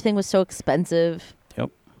 And then everything was so expensive. Yep.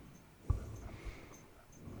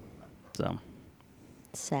 So,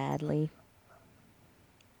 Sadly.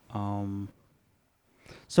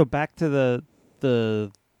 so back to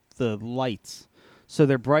the lights. So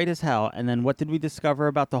they're bright as hell, and then what did we discover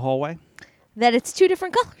about the hallway? That it's two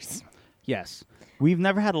different colors. Yes. We've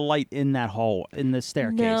never had a light in that hole in the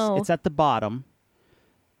staircase. No. It's at the bottom.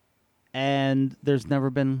 And there's never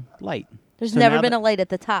been light. There's So never now been that- a light at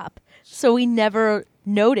the top. So we never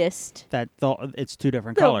noticed. That it's two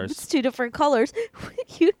different No, colors. It's two different colors.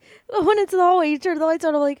 When it's in the hallway, you turn the lights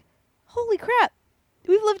on, I'm like, holy crap.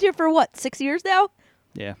 We've lived here for what, 6 years now?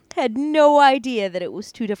 Yeah. Had no idea that it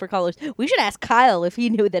was two different colors. We should ask Kyle if he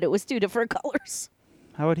knew that it was two different colors.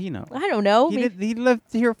 How would he know? I don't know. He lived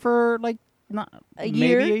here for like not maybe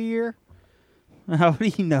year? a year. How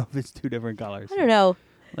would he know if it's two different colors? I don't know.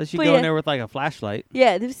 Unless you But go yeah. in there with like a flashlight.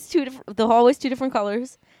 Yeah, there's two different. The hallway's two different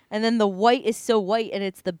colors, and then the white is so white, and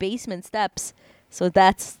it's the basement steps, so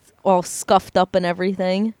that's all scuffed up and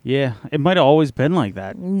everything. Yeah, it might have always been like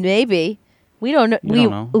that. Maybe we don't know. You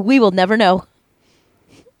don't know. We will never know.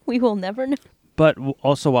 We will never know. But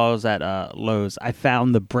also while I was at Lowe's, I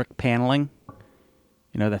found the brick paneling.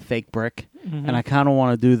 You know, the fake brick, and I kind of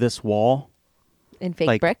want to do this wall In fake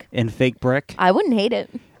like brick, in fake brick, I wouldn't hate it.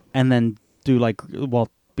 and then do like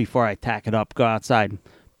before I tack it up, go outside,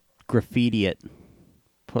 graffiti it,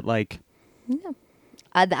 put like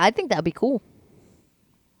I think that'd be cool.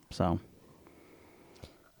 so.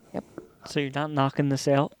 So you're not knocking this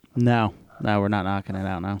out? No, we're not knocking it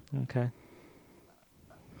out now Okay.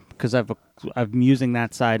 because I'm using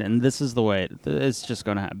that side, and this is the way it's just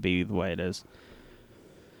gonna be the way it is.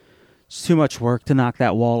 It's too much work to knock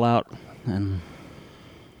that wall out, and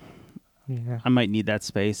Yeah. I might need that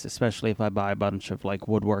space, especially if I buy a bunch of like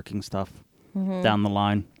woodworking stuff down the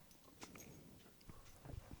line.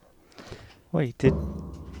 Wait, did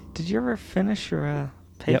you ever finish your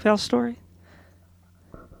PayPal story?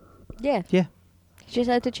 Yeah, Yeah, you just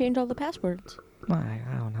had to change all the passwords. I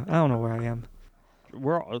don't know. I don't know where I am.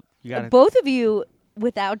 we're all, you got Both of you,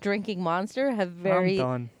 without drinking Monster, have I'm very,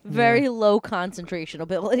 done. very Yeah. low concentration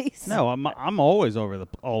abilities. No, I'm always all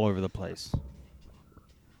over the place.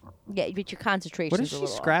 Yeah, but your concentration. What is a she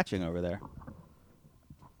little off. scratching over there?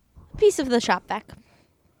 Piece of the shop vac.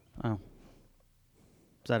 Oh,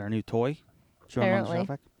 is that our new toy? Showing on the Apparently. shelf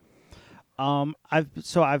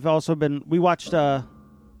rack? I've also been. We watched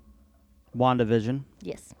WandaVision.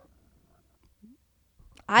 Yes.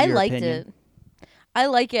 I Your liked opinion? it. I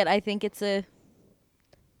like it. I think it's a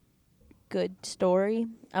good story.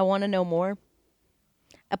 I want to know more.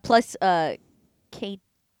 Plus, Kate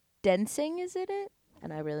Densing is in it,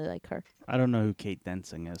 and I really like her. I don't know who Kate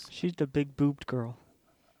Densing is. She's the big boobed girl.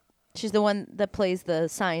 She's the one that plays the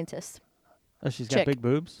scientist. Oh, she's Chick. got big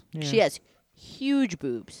boobs. Yeah. She has huge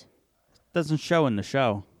boobs. Doesn't show in the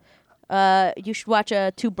show. You should watch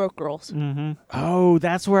Two Broke Girls. Mm-hmm. Oh,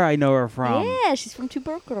 that's where I know her from. Yeah, she's from Two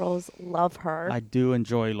Broke Girls. Love her. I do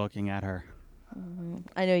enjoy looking at her.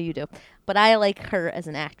 I know you do, but I like her as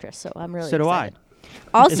an actress, so I'm really So do I. excited.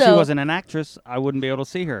 Also, if she wasn't an actress, I wouldn't be able to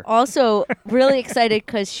see her. also really excited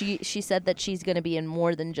because she said that she's going to be in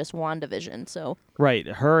more than just WandaVision. So Right,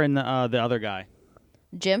 her and the other guy.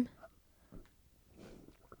 Jim,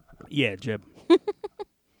 Yeah, Jib.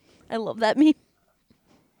 I love that meme.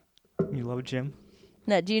 You love Jim?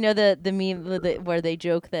 Now, do you know the meme where they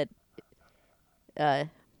joke that, oh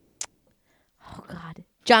God,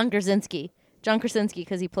 John Krasinski,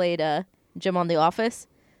 because he played Jim on The Office.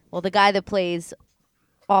 Well, the guy that plays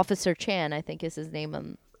Officer Chan, I think is his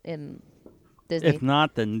name in Disney. If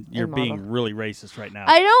not, then you're Marvel. being really racist right now.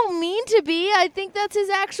 I don't mean to be. I think that's his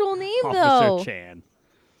actual name, though. Officer Chan.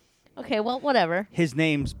 Okay, well, whatever. His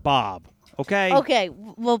name's Bob. Okay. Okay,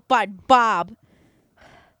 well, but Bob,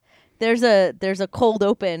 there's a cold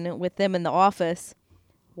open with them in the office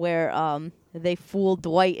where they fool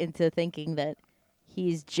Dwight into thinking that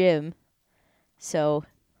he's Jim. So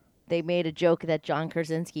they made a joke that John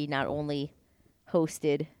Krasinski not only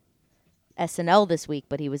hosted SNL this week,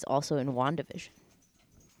 but he was also in WandaVision,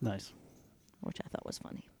 Nice. which I thought was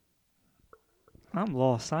funny. I'm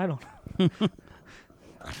lost. I don't.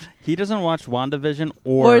 He doesn't watch WandaVision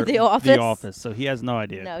or The Office? The Office, so he has no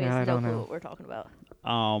idea. No, he Yeah, I has no don't clue know. what we're talking about.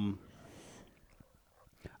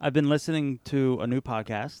 I've been listening to a new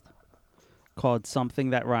podcast called Something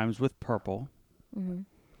That Rhymes with Purple. And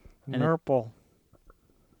it- Nurple.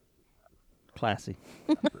 Classy.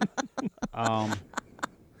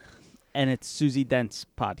 And it's Susie Dent's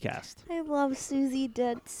podcast. I love Susie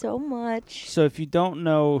Dent so much. So if you don't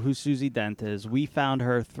know who Susie Dent is, we found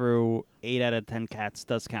her through 8 out of 10 Cats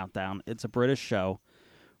Does Countdown. It's a British show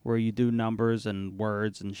where you do numbers and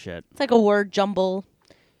words and shit. It's like a word jumble,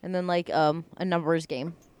 and then like a numbers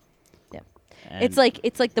game. And It's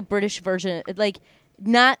like the British version,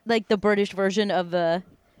 not like the British version of a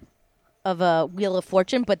Wheel of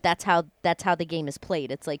Fortune, but that's how the game is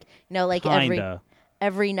played. It's like like kinda.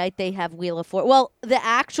 every night they have Wheel of Fortune. Well, the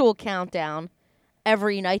actual countdown,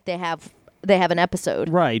 every night they have an episode.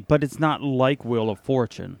 Right, but it's not like Wheel of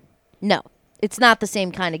Fortune. No, it's not the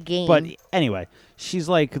same kind of game. But anyway, she's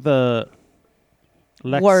like the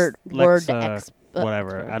word whatever.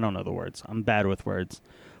 expert. I don't know the words. I'm bad with words.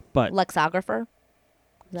 But Lexographer. Is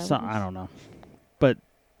that so, what it is? I don't know. But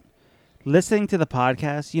listening to the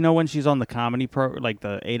podcast, when she's on the comedy like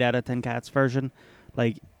the 8 out of 10 Cats version,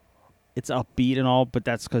 like it's upbeat and all, but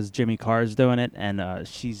that's because Jimmy Carr's doing it, and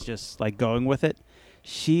she's just like going with it.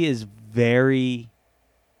 She is very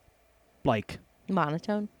like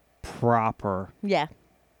Monotone. proper. Yeah.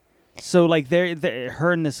 So like they're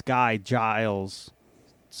her and this guy Giles,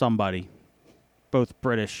 somebody, both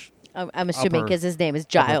British. I'm assuming Upper- because his name is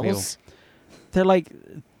upper view. Giles. They're like,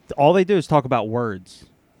 all they do is talk about words,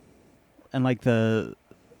 and like the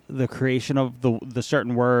creation of the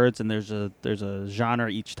certain words, and there's a genre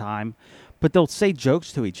each time, but they'll say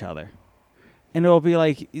jokes to each other, and it'll be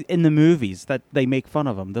like in the movies that they make fun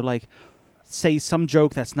of them. They're like, say some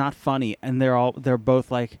joke that's not funny, and they're both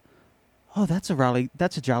like, oh, that's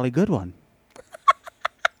a jolly good one.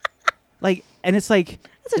 Like, and it's like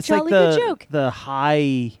That's a it's like jolly good the joke. the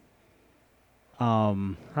high.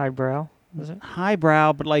 Highbrow. Is it?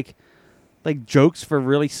 Highbrow, but like jokes for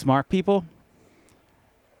really smart people.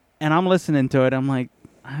 And I'm listening to it. I'm like,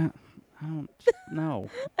 I don't know.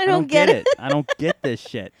 I don't get it. I don't get this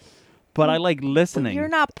shit. But I like listening. you're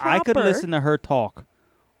not I could proper. listen to her talk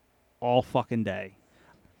all fucking day.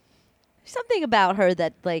 Something about her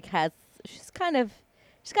that she's got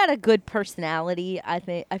a good personality. I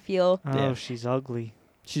feel. Oh, Yeah. she's ugly.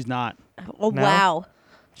 She's not. Oh No? wow.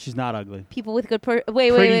 She's not ugly. People with good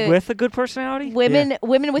wait Pretty with a good personality. women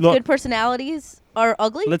with Look. good personalities are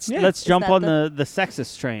ugly. Let's Yeah. let's Is jump that on the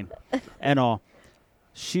sexist train and all.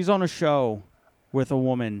 She's on a show with a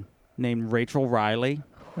woman named Rachel Riley.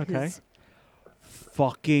 Okay. Who's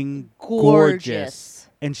Fucking gorgeous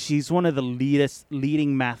And she's one of the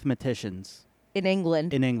leading mathematicians in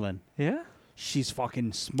England. in England. Yeah. She's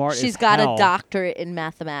fucking smart. She's as got hell, a doctorate in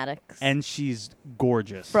mathematics. and she's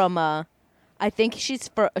gorgeous. from I think she's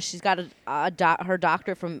got her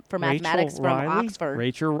doctorate for mathematics from Riley? Oxford.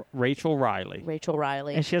 Rachel Riley. Rachel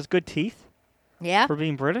Riley. And she has good teeth Yeah. for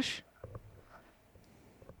being British.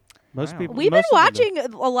 Most Wow. people. We've been most of them do.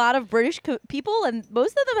 watching a lot of British people, and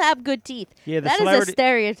most of them have good teeth. Yeah, the That is a celebrity.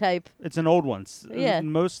 stereotype. It's an old one. Yeah.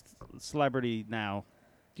 Most celebrity now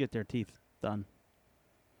get their teeth done.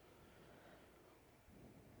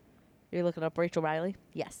 You're looking up Rachel Riley?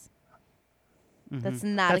 Yes. Mhm. That's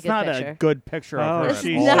not a That's good not picture. a good picture of Oh, her. It's at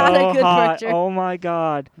she's all. not a so good hot. picture. Oh my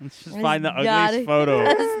God. Let's just It's find the not ugliest a- photo.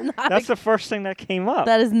 That's not That's the first thing that came up.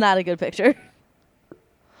 that is not a good picture.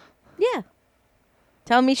 Yeah.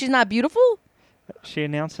 Tell me she's not beautiful? She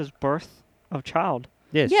announces birth of child.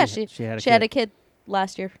 Yeah, Yeah, she had a She kid. had a kid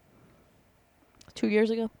last year. 2 years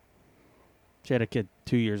ago. She had a kid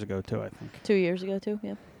 2 years ago too. I think. 2 years ago too.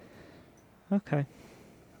 Yeah. Okay.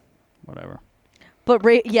 Whatever. But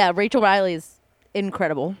Rachel Riley is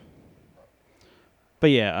incredible. But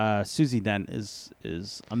yeah, Susie Dent is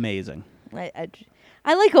amazing. I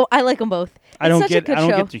like them both. I don't such a get good I don't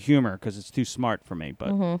show. get the humor because it's too smart for me. But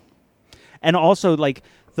Mhm. and also like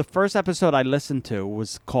the first episode I listened to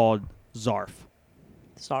was called Zarf,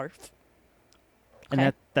 Sarf. and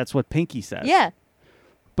Okay. that's what Pinky says. Yeah.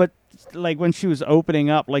 But like when she was opening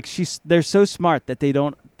up, like they're so smart that they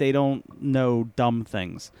don't know dumb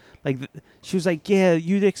things. Like she was like, yeah,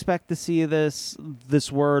 you'd expect to see this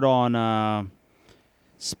word on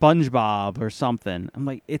SpongeBob or something. I'm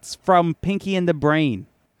like, it's from Pinky and the Brain.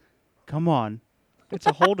 Come on. It's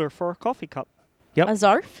a holder for a coffee cup. Yep. A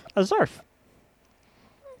Zarf? A Zarf.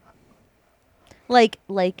 Like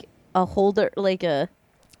a holder, like a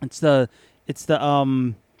It's the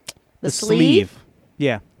The sleeve?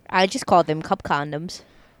 Yeah. I just call them cup condoms.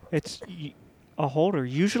 It's a holder,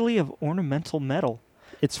 usually of ornamental metal,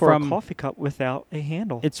 It's for from a coffee cup without a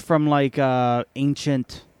handle. It's from like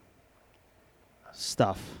ancient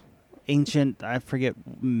stuff. Ancient, I forget.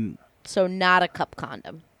 So not a cup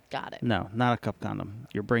condom. Got it. No, not a cup condom.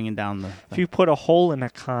 You're bringing down the. If you put a hole in a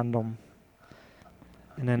condom,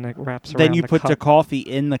 and then it wraps around Then you the put cup. the coffee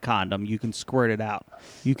in the condom. You can squirt it out.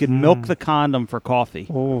 You can milk the condom for coffee.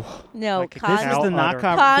 Oh, No, like a This is cow the not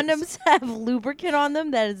udder. condoms have lubricant on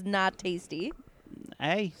them that is not tasty.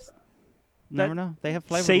 Hey, never know. They have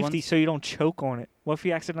flavored safety, ones. so you don't choke on it. What if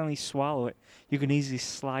you accidentally swallow it? You can easily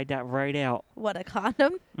slide that right out. What, a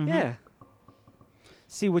condom? Mhm. Yeah.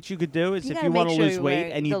 See, what you could do is You if gotta you want to make sure lose you're weight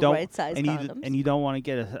wearing and you the don't right size condoms. and you don't want to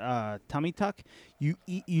get a tummy tuck,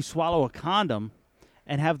 you swallow a condom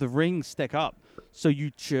and have the ring stick up. So you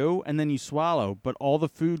chew and then you swallow, but all the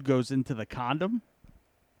food goes into the condom.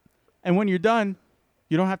 And when you're done,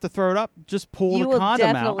 you don't have to throw it up. Just pull You the will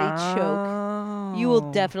condom definitely out. choke. You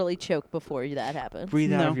will definitely choke before that happens.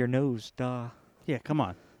 Breathe out No. of your nose, duh. Yeah, come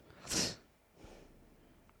on.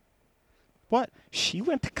 What? She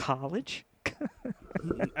went to college?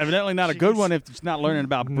 Evidently not a good one if it's not learning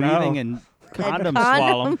about No. breathing and And condom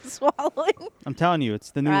swallowing. swallowing. I'm telling you,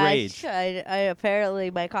 it's the new rage. I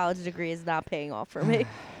apparently my college degree is not paying off for me.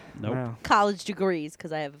 Nope. Wow. College degrees,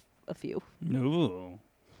 because I have a few. No.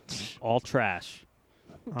 All trash.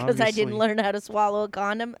 Because I didn't Obviously. learn how to swallow a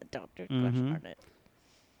condom. Doctor, gosh Mhm. darn it.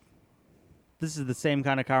 This is the same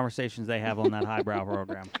kind of conversations they have on that highbrow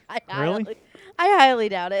program. Really? I highly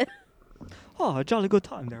doubt it. Oh, a jolly good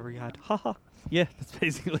time there we had. Haha. Yeah, that's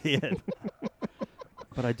basically it.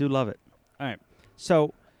 But I do love it. All right.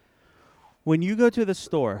 So when you go to the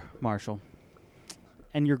store, Marshall,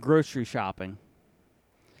 and you're grocery shopping,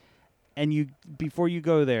 and you before you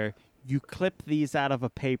go there, you clip these out of a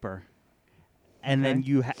paper, and then Okay.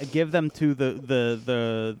 you give them to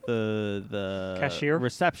the Cashier?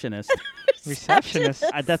 receptionist. Receptionist.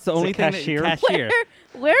 That's the only thing. cashier? Cashier.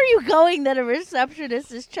 Where are you going that a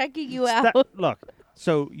receptionist is checking you out? Look,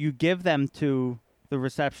 so you give them to the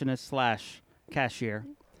receptionist / cashier.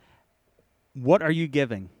 What are you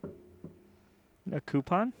giving? A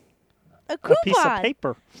coupon? A A coupon. piece of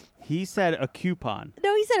paper. He said a coupon.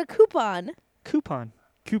 No, he said a coupon. Coupon.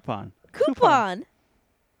 Coupon. Coupon.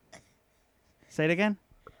 Say it again.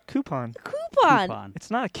 Coupon. Coupon. Coupon.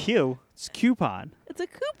 It's not a Q. It's coupon. It's a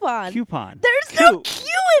coupon. Coupon. There's no Coup. Q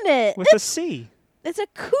in it. With a C. It's a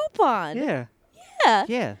coupon. Yeah. Yeah.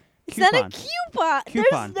 Yeah. It's Coupon. not a coupon.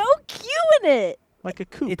 Coupon. There's no Q in it. Like a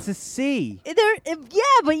coupe. It's a C. Yeah,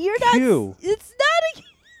 but you're not. Q. It's not a.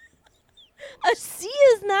 A C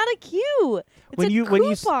is not a Q. It's when a you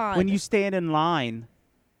coupon. when you stand in line.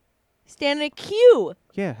 stand in a Q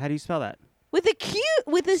Yeah. How do you spell that? with a Q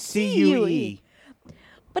with a C-U-E.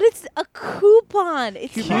 But it's a coupon.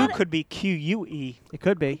 It's Q not. could be Q-U-E. It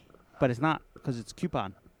could be, but it's not because it's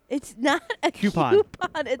coupon. It's not a Coupon.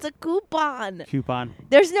 coupon. It's a coupon. Coupon.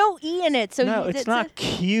 There's no E in it, so No, you, it's not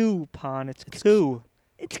coupon. It's coup.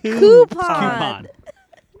 It's coupon. coupon.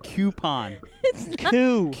 Coupon. It's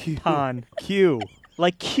not. Coupon. Q.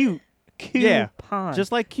 Like cute. Yeah, Coupon.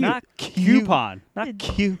 Just like cute. Not cute. Coupon. Not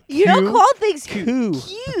cute. You don't Q- call things Coup.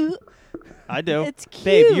 cute. I do. It's cute.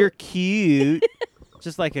 Babe, you're cute.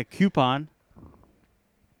 Just like a coupon.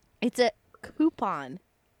 It's a coupon.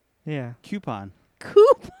 Yeah. Coupon.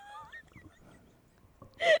 Coupon.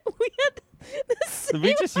 We had the same.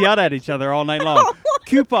 We just yelled at each other all night long.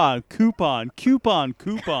 Coupon, coupon, coupon,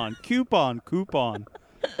 coupon, coupon, coupon.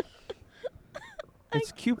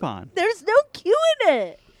 It's coupon. There's no Q in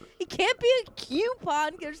it. It can't be a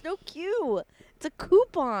coupon. There's no Q. It's a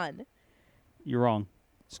coupon. You're wrong.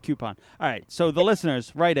 It's coupon. All right. So the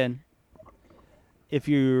listeners, write in if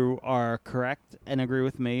you are correct and agree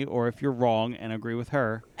with me, or if you're wrong and agree with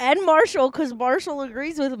her. And Marshall, because Marshall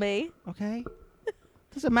agrees with me. Okay.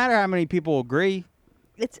 Doesn't matter how many people agree.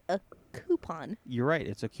 It's a coupon. You're right.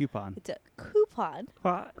 It's a coupon. It's a coupon.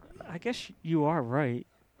 Well, I guess you are right.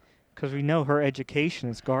 Because we know her education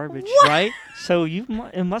is garbage. What? Right? So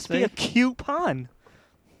it must be See? a coupon.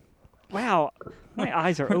 Wow. My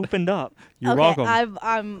eyes are opened up. You're okay, welcome.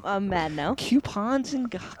 I'm mad now. Coupons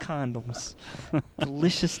and condoms.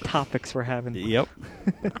 Delicious topics we're having. Yep.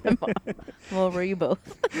 I'm over you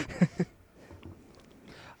both.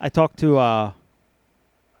 I talked to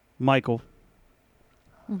Michael,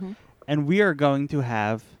 Mhm. and we are going to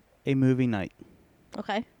have a movie night.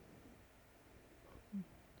 Okay.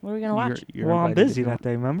 What are we gonna watch? You're Well, I'm invited if busy you that want.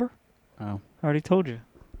 day, remember? Oh. I already told you.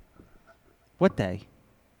 What day?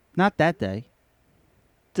 Not that day.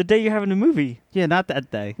 The day you're having the movie. Yeah, not that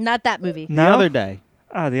day. Not that movie. The No? other day.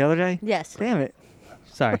 Ah, the other day? Yes. Damn it.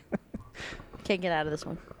 Sorry. Can't get out of this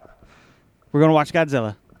one. We're going to watch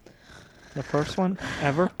Godzilla. The first one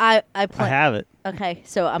ever? I I plan. have it. Okay,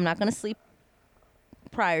 so I'm not gonna sleep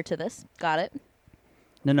prior to this. Got it.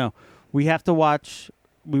 No. We have to watch.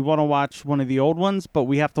 We want to watch one of the old ones, but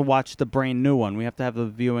we have to watch the brand new one. We have to have the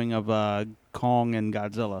viewing of Kong and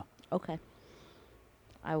Godzilla. Okay.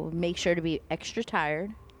 I will make sure to be extra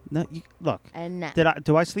tired No, look. and nap.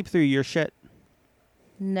 Do I sleep through your shit?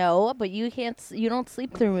 No, but you can't. You don't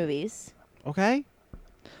sleep through movies. Okay.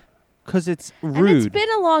 Because it's And rude. it's been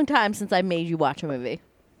a long time since I made you watch a movie.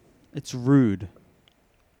 It's rude.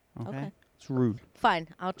 Okay? Okay. It's rude. Fine,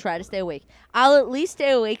 I'll try to stay awake. I'll at least stay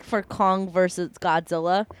awake for Kong versus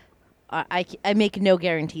Godzilla. I make no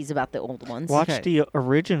guarantees about the old ones. Watch Okay. the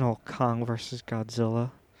original Kong versus Godzilla,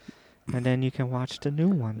 and then you can watch the new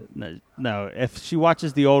one. No, if she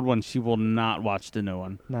watches the old one, she will not watch the new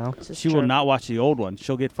one. No? This is She will true. not watch the old one.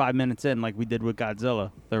 She'll get 5 minutes in, like we did with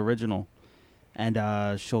Godzilla, the original,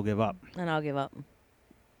 and she'll give up. And I'll give up.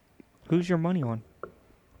 Who's your money on?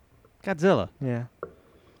 Godzilla. Yeah.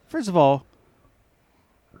 First of all,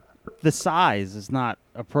 the size is not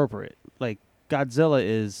appropriate. Like Godzilla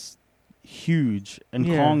is huge, and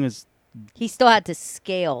Yeah. Kong is He still had to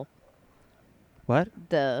scale what?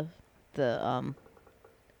 the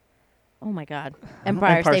Oh my God,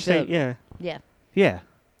 Empire State Building. Yeah. Yeah, Yeah,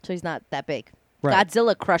 so he's not that big. right.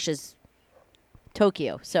 Godzilla crushes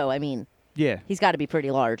Tokyo, so I mean, Yeah. he's got to be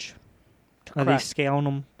pretty large. to Are they crush- scaling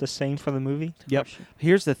them the same for the movie? to Yep. crush.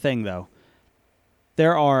 Here's the thing, though.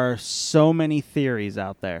 There are so many theories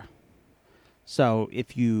out there. So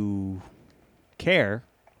if you care,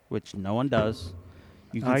 which no one does,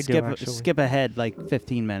 you can I do, actually. skip ahead like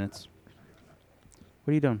 15 minutes.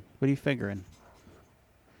 What are you doing? What are you figuring?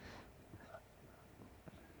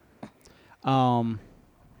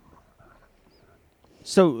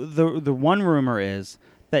 So the one rumor is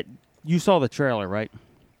that you saw the trailer, right?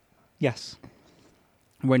 Yes.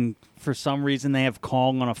 When for some reason they have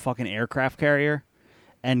Kong on a fucking aircraft carrier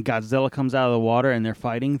and Godzilla comes out of the water and they're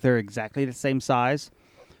fighting, they're exactly the same size.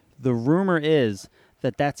 The rumor is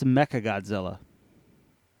that that's Mecha Godzilla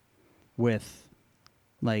with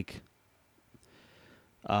like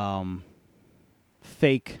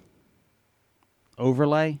fake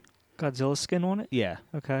overlay. Godzilla skin on it? Yeah.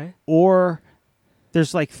 Okay. Or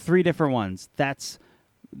there's like 3 different ones. That's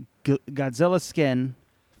Godzilla skin,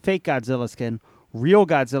 fake Godzilla skin, real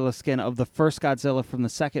Godzilla skin of the first Godzilla from the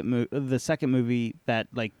second movie that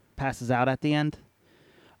like passes out at the end.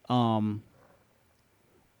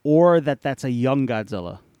 Or that's a young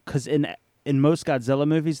Godzilla, cuz in most Godzilla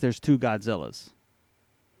movies there's 2 Godzillas.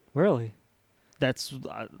 Really? That's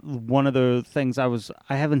one of the things I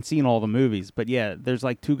haven't seen all the movies, but yeah, there's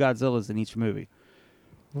like 2 Godzillas in each movie.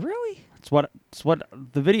 Really? It's what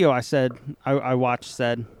the video I watched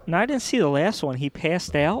said. No, I didn't see the last one. He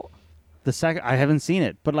passed out? The second I haven't seen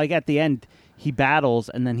it, but like at the end he battles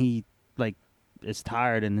and then he like is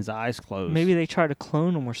tired and his eyes close. Maybe they tried to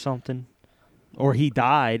clone him or something. Or he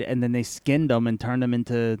died and then they skinned him and turned him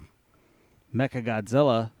into Mecha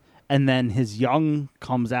Godzilla, and then his young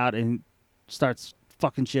comes out and starts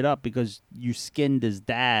fucking shit up because you skinned his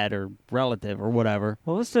dad or relative or whatever.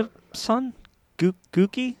 What was the son?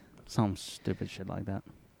 Gookie? Some stupid shit like that.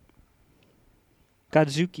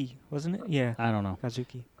 Godzuki, wasn't it? Yeah. I don't know.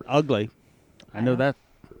 Godzuki. Ugly. I know Yeah.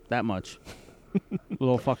 that much.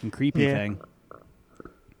 Little fucking creepy Yeah. thing.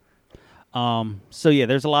 So yeah,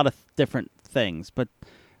 there's a lot of different things, but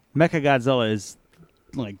Mechagodzilla is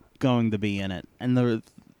like going to be in it, and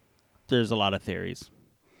there's a lot of theories.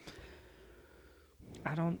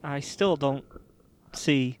 I still don't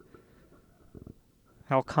see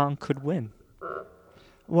how Kong could win.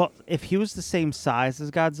 Well, if he was the same size as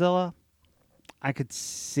Godzilla, I could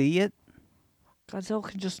see it. Godzilla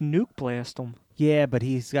could just nuke blast him. Yeah, but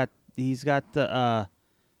he's got the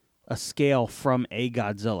a scale from a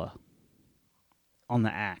Godzilla on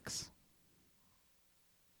the axe.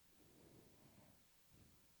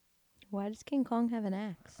 Why does King Kong have an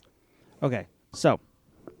axe? Okay, so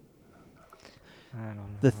I don't know.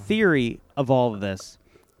 the theory of all of this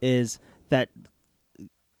is that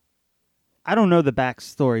I don't know the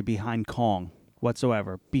backstory behind Kong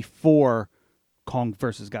whatsoever before Kong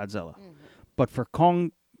versus Godzilla. But for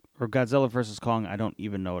Kong or Godzilla versus Kong, I don't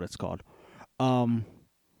even know what it's called.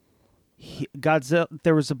 Godzilla,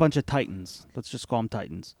 there was a bunch of Titans. Let's just call them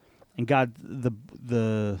Titans. And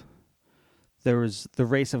there was the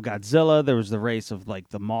race of Godzilla, there was the race of like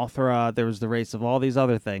the Mothra, there was the race of all these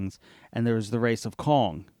other things, and there was the race of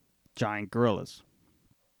Kong, giant gorillas.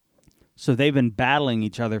 So they've been battling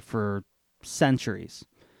each other for centuries.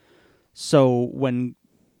 So when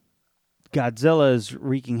Godzilla is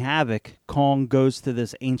wreaking havoc, Kong goes to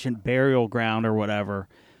this ancient burial ground or whatever,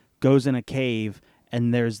 goes in a cave,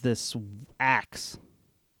 and there's this axe,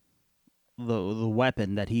 the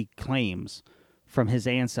weapon that he claims from his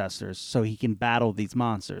ancestors, so he can battle these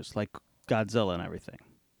monsters like Godzilla and everything.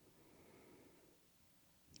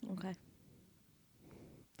 Okay.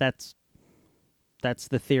 That's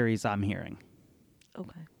the theories I'm hearing.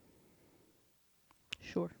 Okay.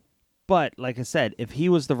 Sure. But like I said, if he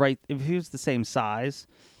was the same size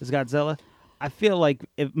as Godzilla, I feel like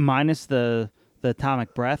if minus the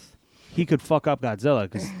atomic breath, he could fuck up Godzilla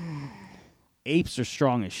because apes are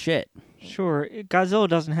strong as shit. Sure, Godzilla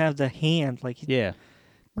doesn't have the hand like Yeah.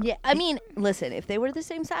 Yeah, I mean, listen, if they were the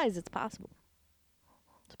same size, it's possible.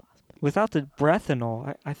 It's possible. without the breath and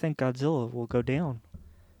all. I think Godzilla will go down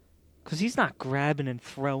because he's not grabbing and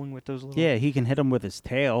throwing with those little. Yeah, he can hit him with his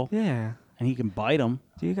tail, Yeah. and he can bite him.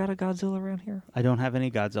 Do you got a Godzilla around here? I don't have any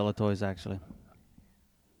Godzilla toys, actually.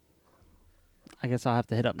 I guess I'll have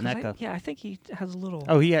to hit up 'Cause NECA. I think he has a little.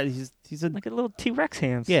 Oh, he's a Like a little T-Rex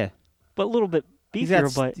hands. yeah. But a little bit He's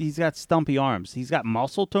beefier. got he's got stumpy arms. He's got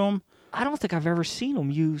muscle to him. I don't think I've ever seen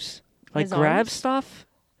him use like His grab arms? stuff.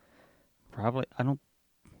 Probably I don't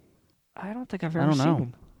think I've I ever don't seen know.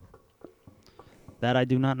 him. that I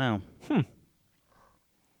do not know. Hmm.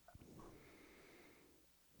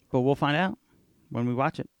 But we'll find out when we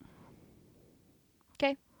watch it.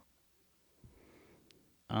 Okay.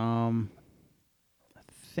 I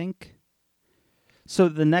think so.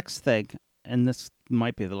 The next thing, and this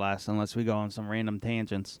might be the last, unless we go on some random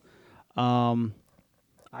tangents.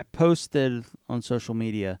 I posted on social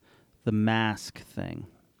media the mask thing.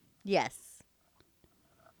 Yes.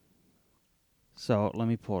 So let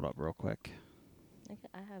me pull it up real quick.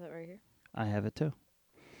 I have it right here. I have it too.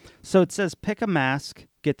 So it says pick a mask,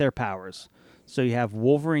 get their powers. So you have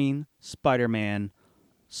Wolverine, Spider-Man,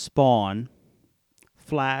 Spawn,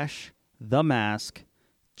 Flash, The Mask,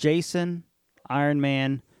 Jason, Iron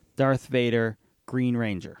Man, Darth Vader, Green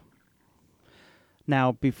Ranger.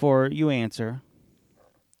 Now, before you answer,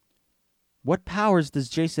 what powers does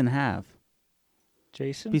Jason have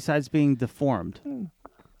Jason? besides being deformed?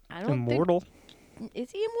 I don't Immortal. think.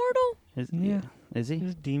 Is he immortal? Is, Is he?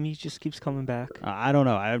 His Demi just keeps coming back. I don't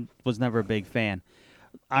know. I was never a big fan.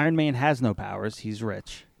 Iron Man has no powers. He's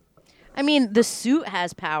rich. I mean, the suit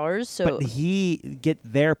has powers, so But he get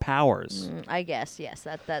their powers. I guess yes.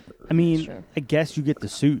 That I mean, sure. I guess you get the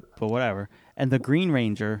suit, but whatever. And the Green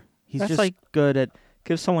Ranger, he's That's just like- good at.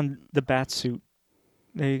 Give someone the bat suit.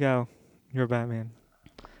 There you go. You're Batman.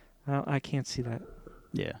 I can't see that.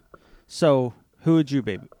 Yeah. So who would you,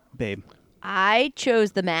 babe? I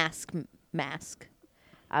chose the mask. Mask.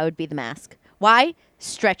 I would be the mask. Why?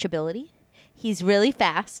 Stretchability. He's really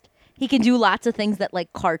fast. He can do lots of things that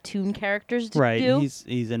like cartoon characters Right. do.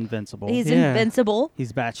 He's invincible. He's Yeah. invincible.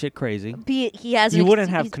 He's batshit crazy. He has. You an wouldn't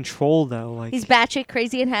have he's- control though. Like He's batshit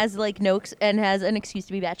crazy and has like and has an excuse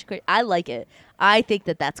to be batshit crazy. I like it. I think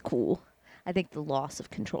that's cool. I think the loss of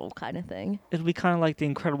control kind of thing. it'd be kind of like the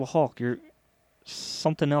Incredible Hulk.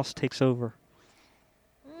 Something else takes over.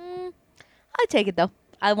 I take it though.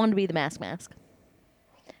 I want to be the mask.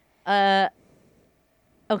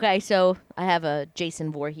 Okay, so I have a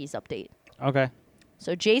Jason Voorhees update. Okay.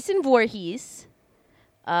 So Jason Voorhees,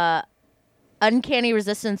 uncanny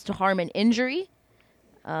resistance to harm and injury.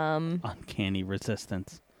 Uncanny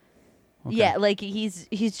resistance. Okay. Yeah, like he's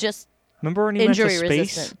just Remember when he went to injury space?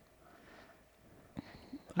 resistant.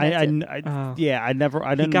 I Oh. yeah. I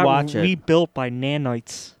He didn't got watch it. rebuilt by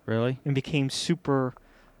nanites Really? and became super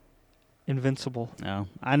invincible. No,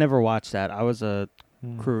 I never watched that. I was a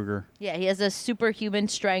Hmm. Kruger. Yeah, he has a superhuman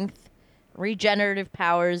strength, regenerative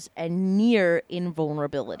powers, and near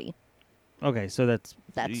invulnerability. Okay, so that's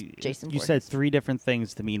Jason You said Voorhees. 3 different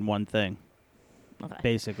things to mean one thing, Okay.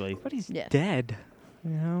 basically. But he's Yeah. dead. You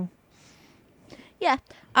know. Yeah,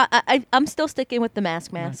 I'm still sticking with the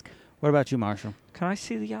mask. What about you, Marshall? Can I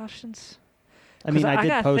see the options? I mean, 'Cause I did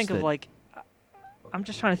gotta post think it. of like. I'm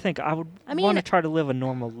just trying to think. I would I mean- want to try to live a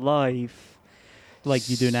normal life. like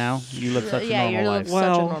you do now. You live such yeah, a you're normal live life.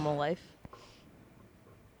 such a Well- normal life.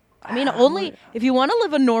 I mean, only if you want to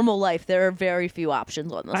live a normal life, there are very few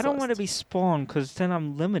options on this I don't want to list. be Spawn because then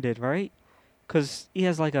I'm limited, right? Because he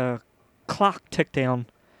has like a clock tick down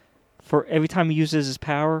for every time he uses his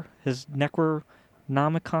power, his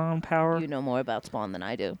Necronomicon power. You know more about Spawn than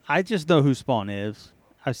I do. I just know who Spawn is.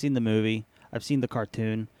 I've seen the movie. I've seen the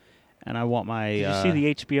cartoon, and I want my. Did you see the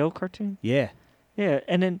HBO cartoon? Yeah. Yeah,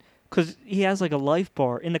 and then because he has like a life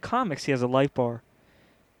bar in the comics, he has a life bar,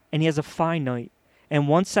 and he has a finite, And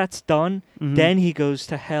once that's done, Mhm. then he goes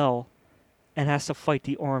to hell and has to fight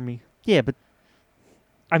the army. Yeah, but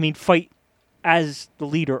I mean, fight as the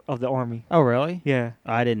leader of the army. oh really? Yeah.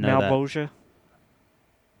 I didn't know that. Malvosia.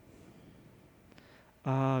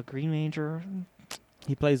 Green Ranger.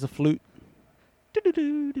 He plays the flute.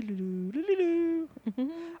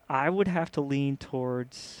 I would have to lean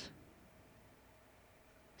towards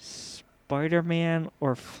Spider-Man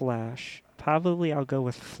or Flash. Probably I'll go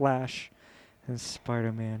with Flash and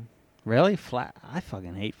Spider-Man. Really? I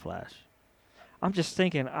fucking hate Flash. I'm just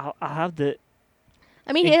thinking I'll have the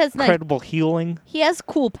I mean, he has incredible healing, he has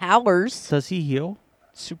cool powers. Does he heal?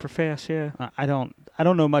 super fast, yeah. I don't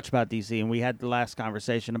know much about DC, and we had the last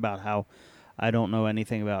conversation about how I don't know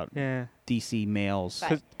anything about Yeah. DC males. Right.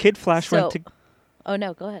 'Cause Kid Flash So- went to Oh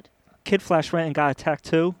no, go ahead. Kid Flash went and got attacked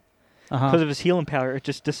too Uh-huh. because of his healing power. It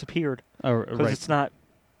just disappeared Oh, because right.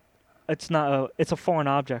 it's a foreign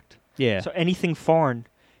object. Yeah. So anything foreign,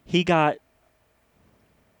 he got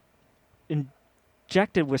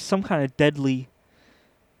injected with some kind of deadly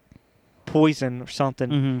poison or something,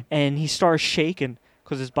 Mm-hmm. and he started shaking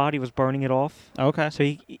because his body was burning it off. Okay. So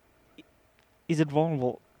he's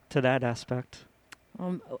invulnerable to that aspect.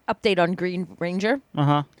 Update on Green Ranger.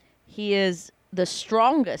 Uh-huh. He is the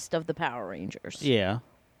strongest of the Power Rangers. Yeah.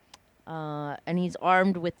 And he's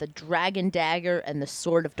armed with the Dragon Dagger and the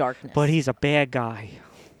Sword of Darkness. But he's a bad guy.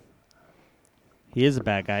 He is a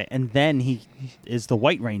bad guy. And then he is the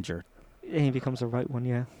White Ranger. And he becomes the right one,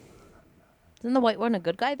 yeah. Isn't the White one a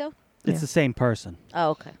good guy though? It's Yeah. the same person. Oh,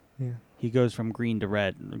 okay. Yeah. He goes from green to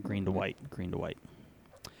red, green to white, green to white.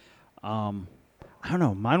 I don't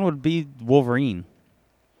know. Mine would be Wolverine.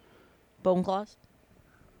 Bone claws.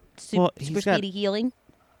 Well, Super he's got- speedy healing.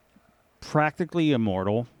 Practically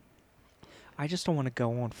immortal. I just don't want to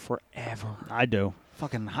go on forever. I do.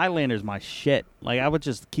 Fucking Highlander's my shit. Like, I would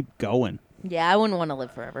just keep going. Yeah, I wouldn't want to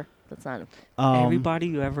live forever. That's not. Everybody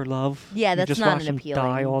you ever love. Yeah, you that's just not watch an them appealing.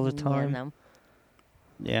 die all the yeah, time. no.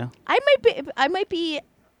 Yeah. I might be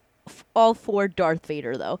all for Darth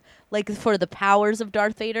Vader though. Like for the powers of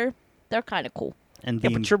Darth Vader, they're kind of cool. And Yeah,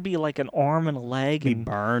 being, but you'll be like an arm and a leg. be And,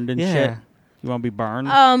 burned and yeah. shit. You want to be burned?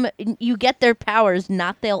 You get their powers,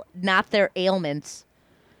 not their ailments.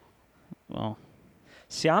 Well,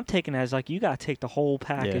 see, I'm taking it as like you got to take the whole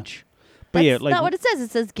package. but That's yeah, like not what it says.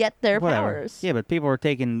 It says get their whatever. powers. Yeah, but people are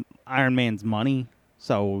taking Iron Man's money,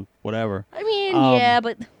 so whatever. I mean, Um, yeah,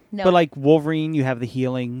 but no. But like Wolverine, you have the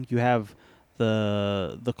healing, you have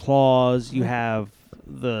the claws, you have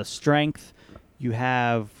the strength, you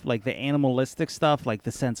have like the animalistic stuff, like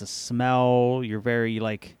the sense of smell. You're very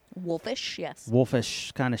like wolfish, yes.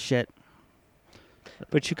 wolfish kind of shit.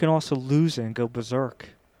 But you can also lose it and go berserk.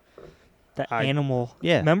 That animal.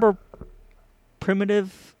 Yeah. Remember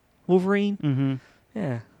primitive Wolverine? Mm-hmm.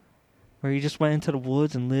 Yeah. Where he just went into the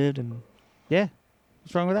woods and lived and. Yeah.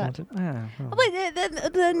 What's wrong with that?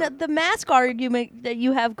 But the mask argument that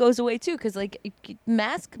you have goes away too, because like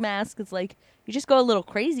mask is like you just go a little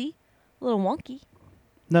crazy, a little wonky.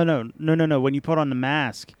 No. When you put on the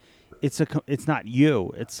mask, it's not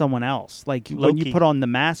you. It's someone else. Like when you Loki. put on the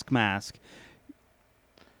mask,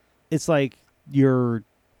 it's like you're.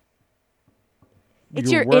 It's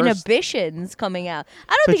your worst. inhibitions coming out.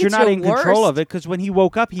 I don't But think you're it's not your in worst. control of it because when he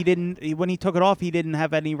woke up, when he took it off, he didn't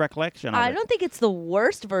have any recollection of I it, don't think it's the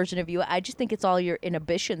worst version of you. I just think it's all your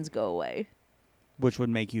inhibitions go away. which would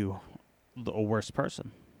make you a worse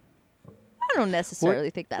person. I don't necessarily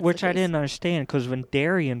think that's Which the I case. didn't understand because when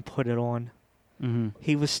Darian put it on, Mm-hmm.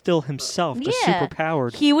 he was still himself, just Yeah.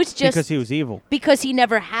 superpowered. He was just Because he was evil. because he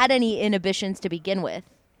never had any inhibitions to begin with.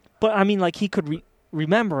 But I mean, like he could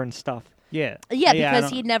remember and stuff. Yeah. Yeah, I because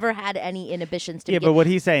don't- he never had any inhibitions to Yeah, begin but what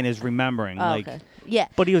he's saying is remembering. Oh, like, okay. Yeah,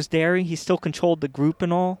 But he was Darian. He still controlled the group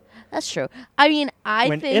and all. that's true. I mean, I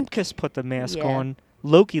when think Ipkiss put the mask Yeah. on,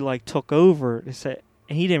 Loki like took over. They said,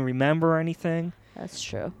 and he didn't remember anything. that's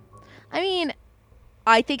true. I mean,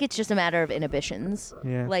 I think it's just a matter of inhibitions.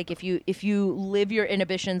 Yeah. Like if you live your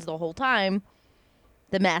inhibitions the whole time,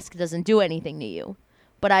 the mask doesn't do anything to you.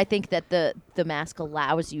 But I think that the mask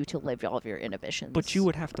allows you to live all of your inhibitions. But you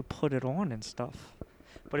would have to put it on and stuff.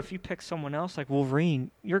 But if you pick someone else like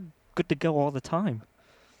Wolverine, you're good to go all the time.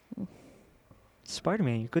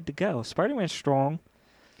 Spider-Man, you're good to go. Spider-Man's strong.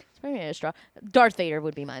 Spider-Man is strong. Darth Vader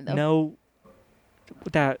would be mine though. No,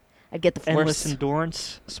 that I'd get the endless Force.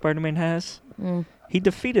 endurance Spider-Man has. Mm, He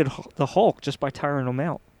defeated the Hulk just by tiring him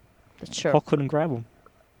out. that's true. Hulk couldn't grab him.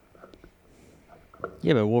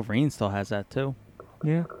 yeah, but Wolverine still has that too.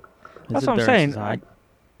 Yeah. His That's what I'm endurance saying. is high.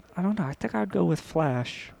 I don't know. I think I'd go with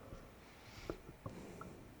Flash.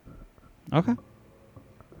 Okay.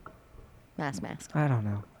 Mask. I don't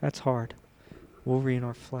know. That's hard. Wolverine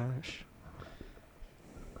or Flash.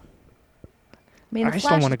 I mean, I the just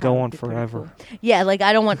don't Flash wanna would go probably on be pretty forever. cool. Yeah, like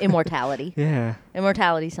I don't want immortality. Yeah.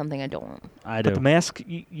 Immortality's something I don't want. I But do. the mask,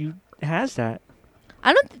 you has that.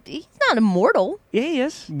 I don't. He's not immortal Yeah, he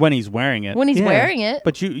is. When he's wearing it. when he's Yeah. wearing it.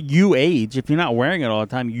 But you age. If you're not wearing it all the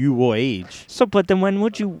time, you will age. So, but then when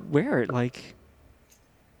would you wear it? Like,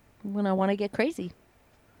 When I want to get crazy.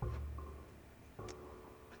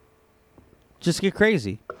 Just get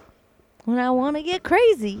crazy. When I want to get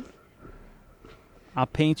crazy. I'll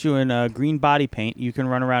paint you in green body paint. You can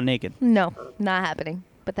run around naked No, not happening.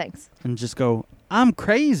 But thanks. and just go, I'm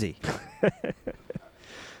crazy.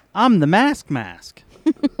 I'm the mask.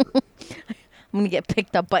 I'm gonna get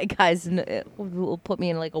picked up by guys and will put me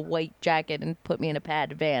in like a white jacket and put me in a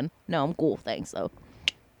padded van. No, I'm cool, thanks. Though.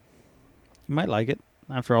 You might like it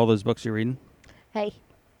after all those books you're reading. Hey,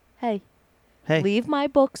 Hey, leave my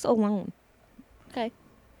books alone. Okay.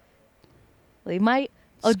 Leave my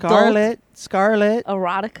Scarlet.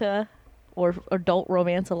 erotica or adult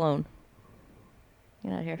romance alone.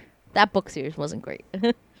 Get out of here. That book series wasn't great,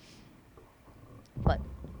 but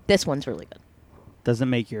this one's really good. Doesn't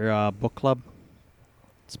make your book club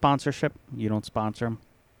sponsorship. You don't sponsor them.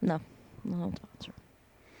 No, I don't sponsor.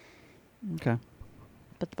 Okay.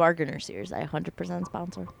 But the Bargainer series, I 100%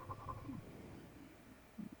 sponsor.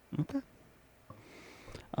 Okay.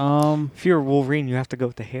 if you're a Wolverine, you have to go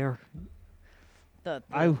with the hair. The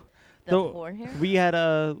I though, horn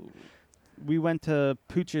hair. we went to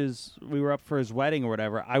Pooch's. We were up for his wedding or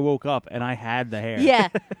whatever. I woke up and I had the hair. Yeah.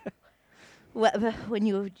 When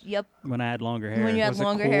you When I had longer hair. when you had Was it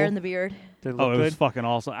longer hair cool? and the beard. Did it Oh, look it was good? fucking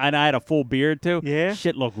awesome. And I had a full beard too. Yeah?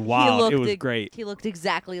 Shit looked wild. It was great. He looked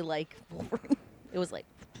exactly like Wolverine. It was like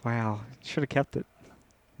Wow. Should have kept it.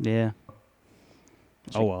 Yeah.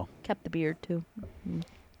 Oh well. kept the beard too.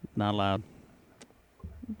 Not allowed.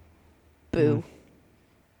 Boo.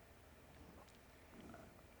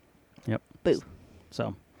 Yep. Boo.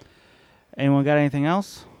 So, anyone got anything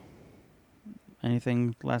else?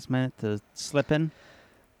 Anything last minute to slip in?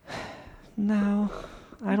 No,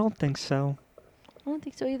 I don't think so. I don't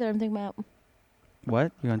think so either. I'm thinking about.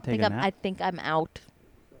 What? You gonna take a nap? I think I'm out.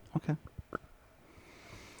 Okay.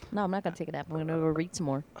 No, I'm not gonna take a nap. I'm gonna go read some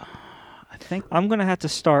more. I think I'm going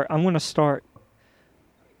to start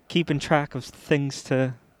keeping track of things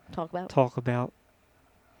to Talk about. talk about.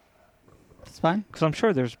 it's fine. Because I'm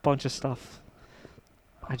sure there's a bunch of stuff.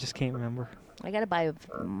 I just can't remember. I gotta buy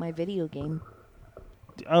my video game.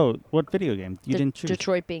 Oh, what video game? You didn't choose.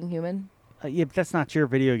 Detroit Being Human. Yeah, but that's not your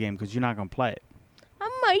video game because you're not gonna play it. I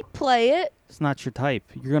might play it. It's not your type.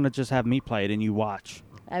 You're gonna just have me play it and you watch.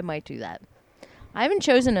 I might do that. I haven't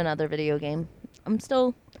chosen another video game. I'm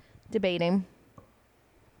still debating.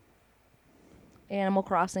 Animal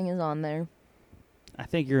Crossing is on there. I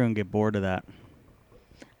think you're gonna get bored of that.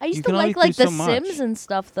 I used You to can only like do The so much. Sims and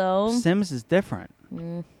stuff though. Sims is different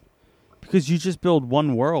Mm. because you just build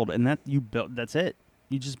one world and that's it.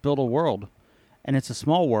 You just build a world, and it's a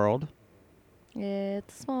small world.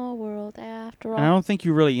 It's a small world after And I all. don't think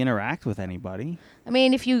you really interact with anybody. I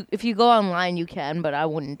mean, if you go online, you can, but I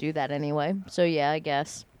wouldn't do that anyway. So yeah, I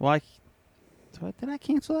guess. Well, did I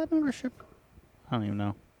cancel that membership? I don't even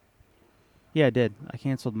know. Yeah, I did. I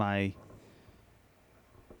canceled my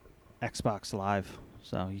Xbox Live,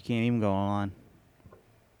 so you can't even go online.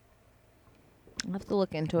 I'll have to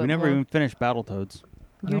look into it. We never more. even finished Battletoads.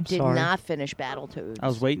 You I'm did sorry. not finish Battletoads. I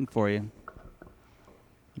was waiting for you.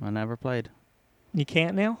 I never played. You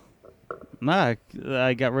can't now? Nah,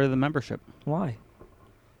 I got rid of the membership Why?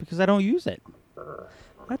 because I don't use it.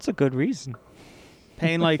 That's a good reason.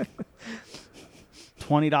 Paying like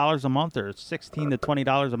 $20 a month or $16 to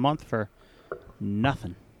 $20 a month for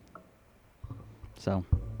nothing. So.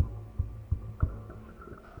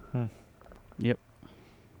 Hmm. Yep.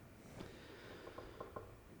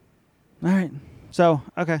 All right. So,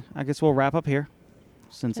 okay, I guess we'll wrap up here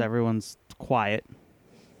since Okay. everyone's quiet.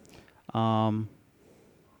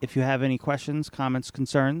 If you have any questions, comments,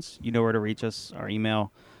 concerns, you know where to reach us. Our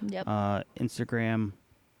email, Yep. Instagram,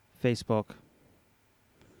 Facebook.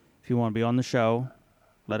 If you want to be on the show,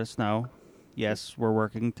 let us know. Yes, we're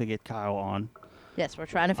working to get Kyle on. Yes, we're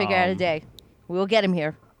trying to figure out a Um, day. We will get him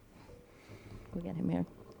here. We'll get him here.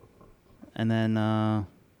 And then,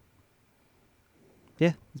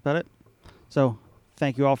 yeah, that's about it. So,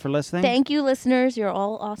 thank you all for listening. Thank you, listeners. You're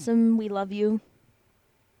all awesome. We love you.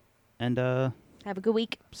 And Have a good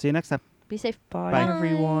week. see you next time. Be safe. Bye, Bye.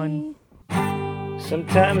 everyone.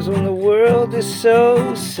 Sometimes when the world is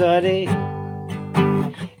so sunny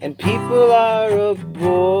and people are a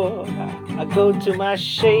bore, I go to my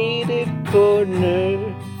shaded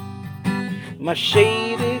corner my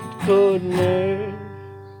shaded corner.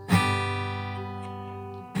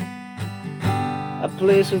 A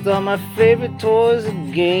place with all my favorite toys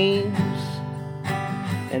and games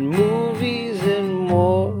and movies and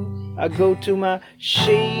more. I go to my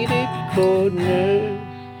shaded corner,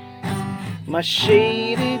 my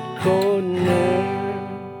shaded corner.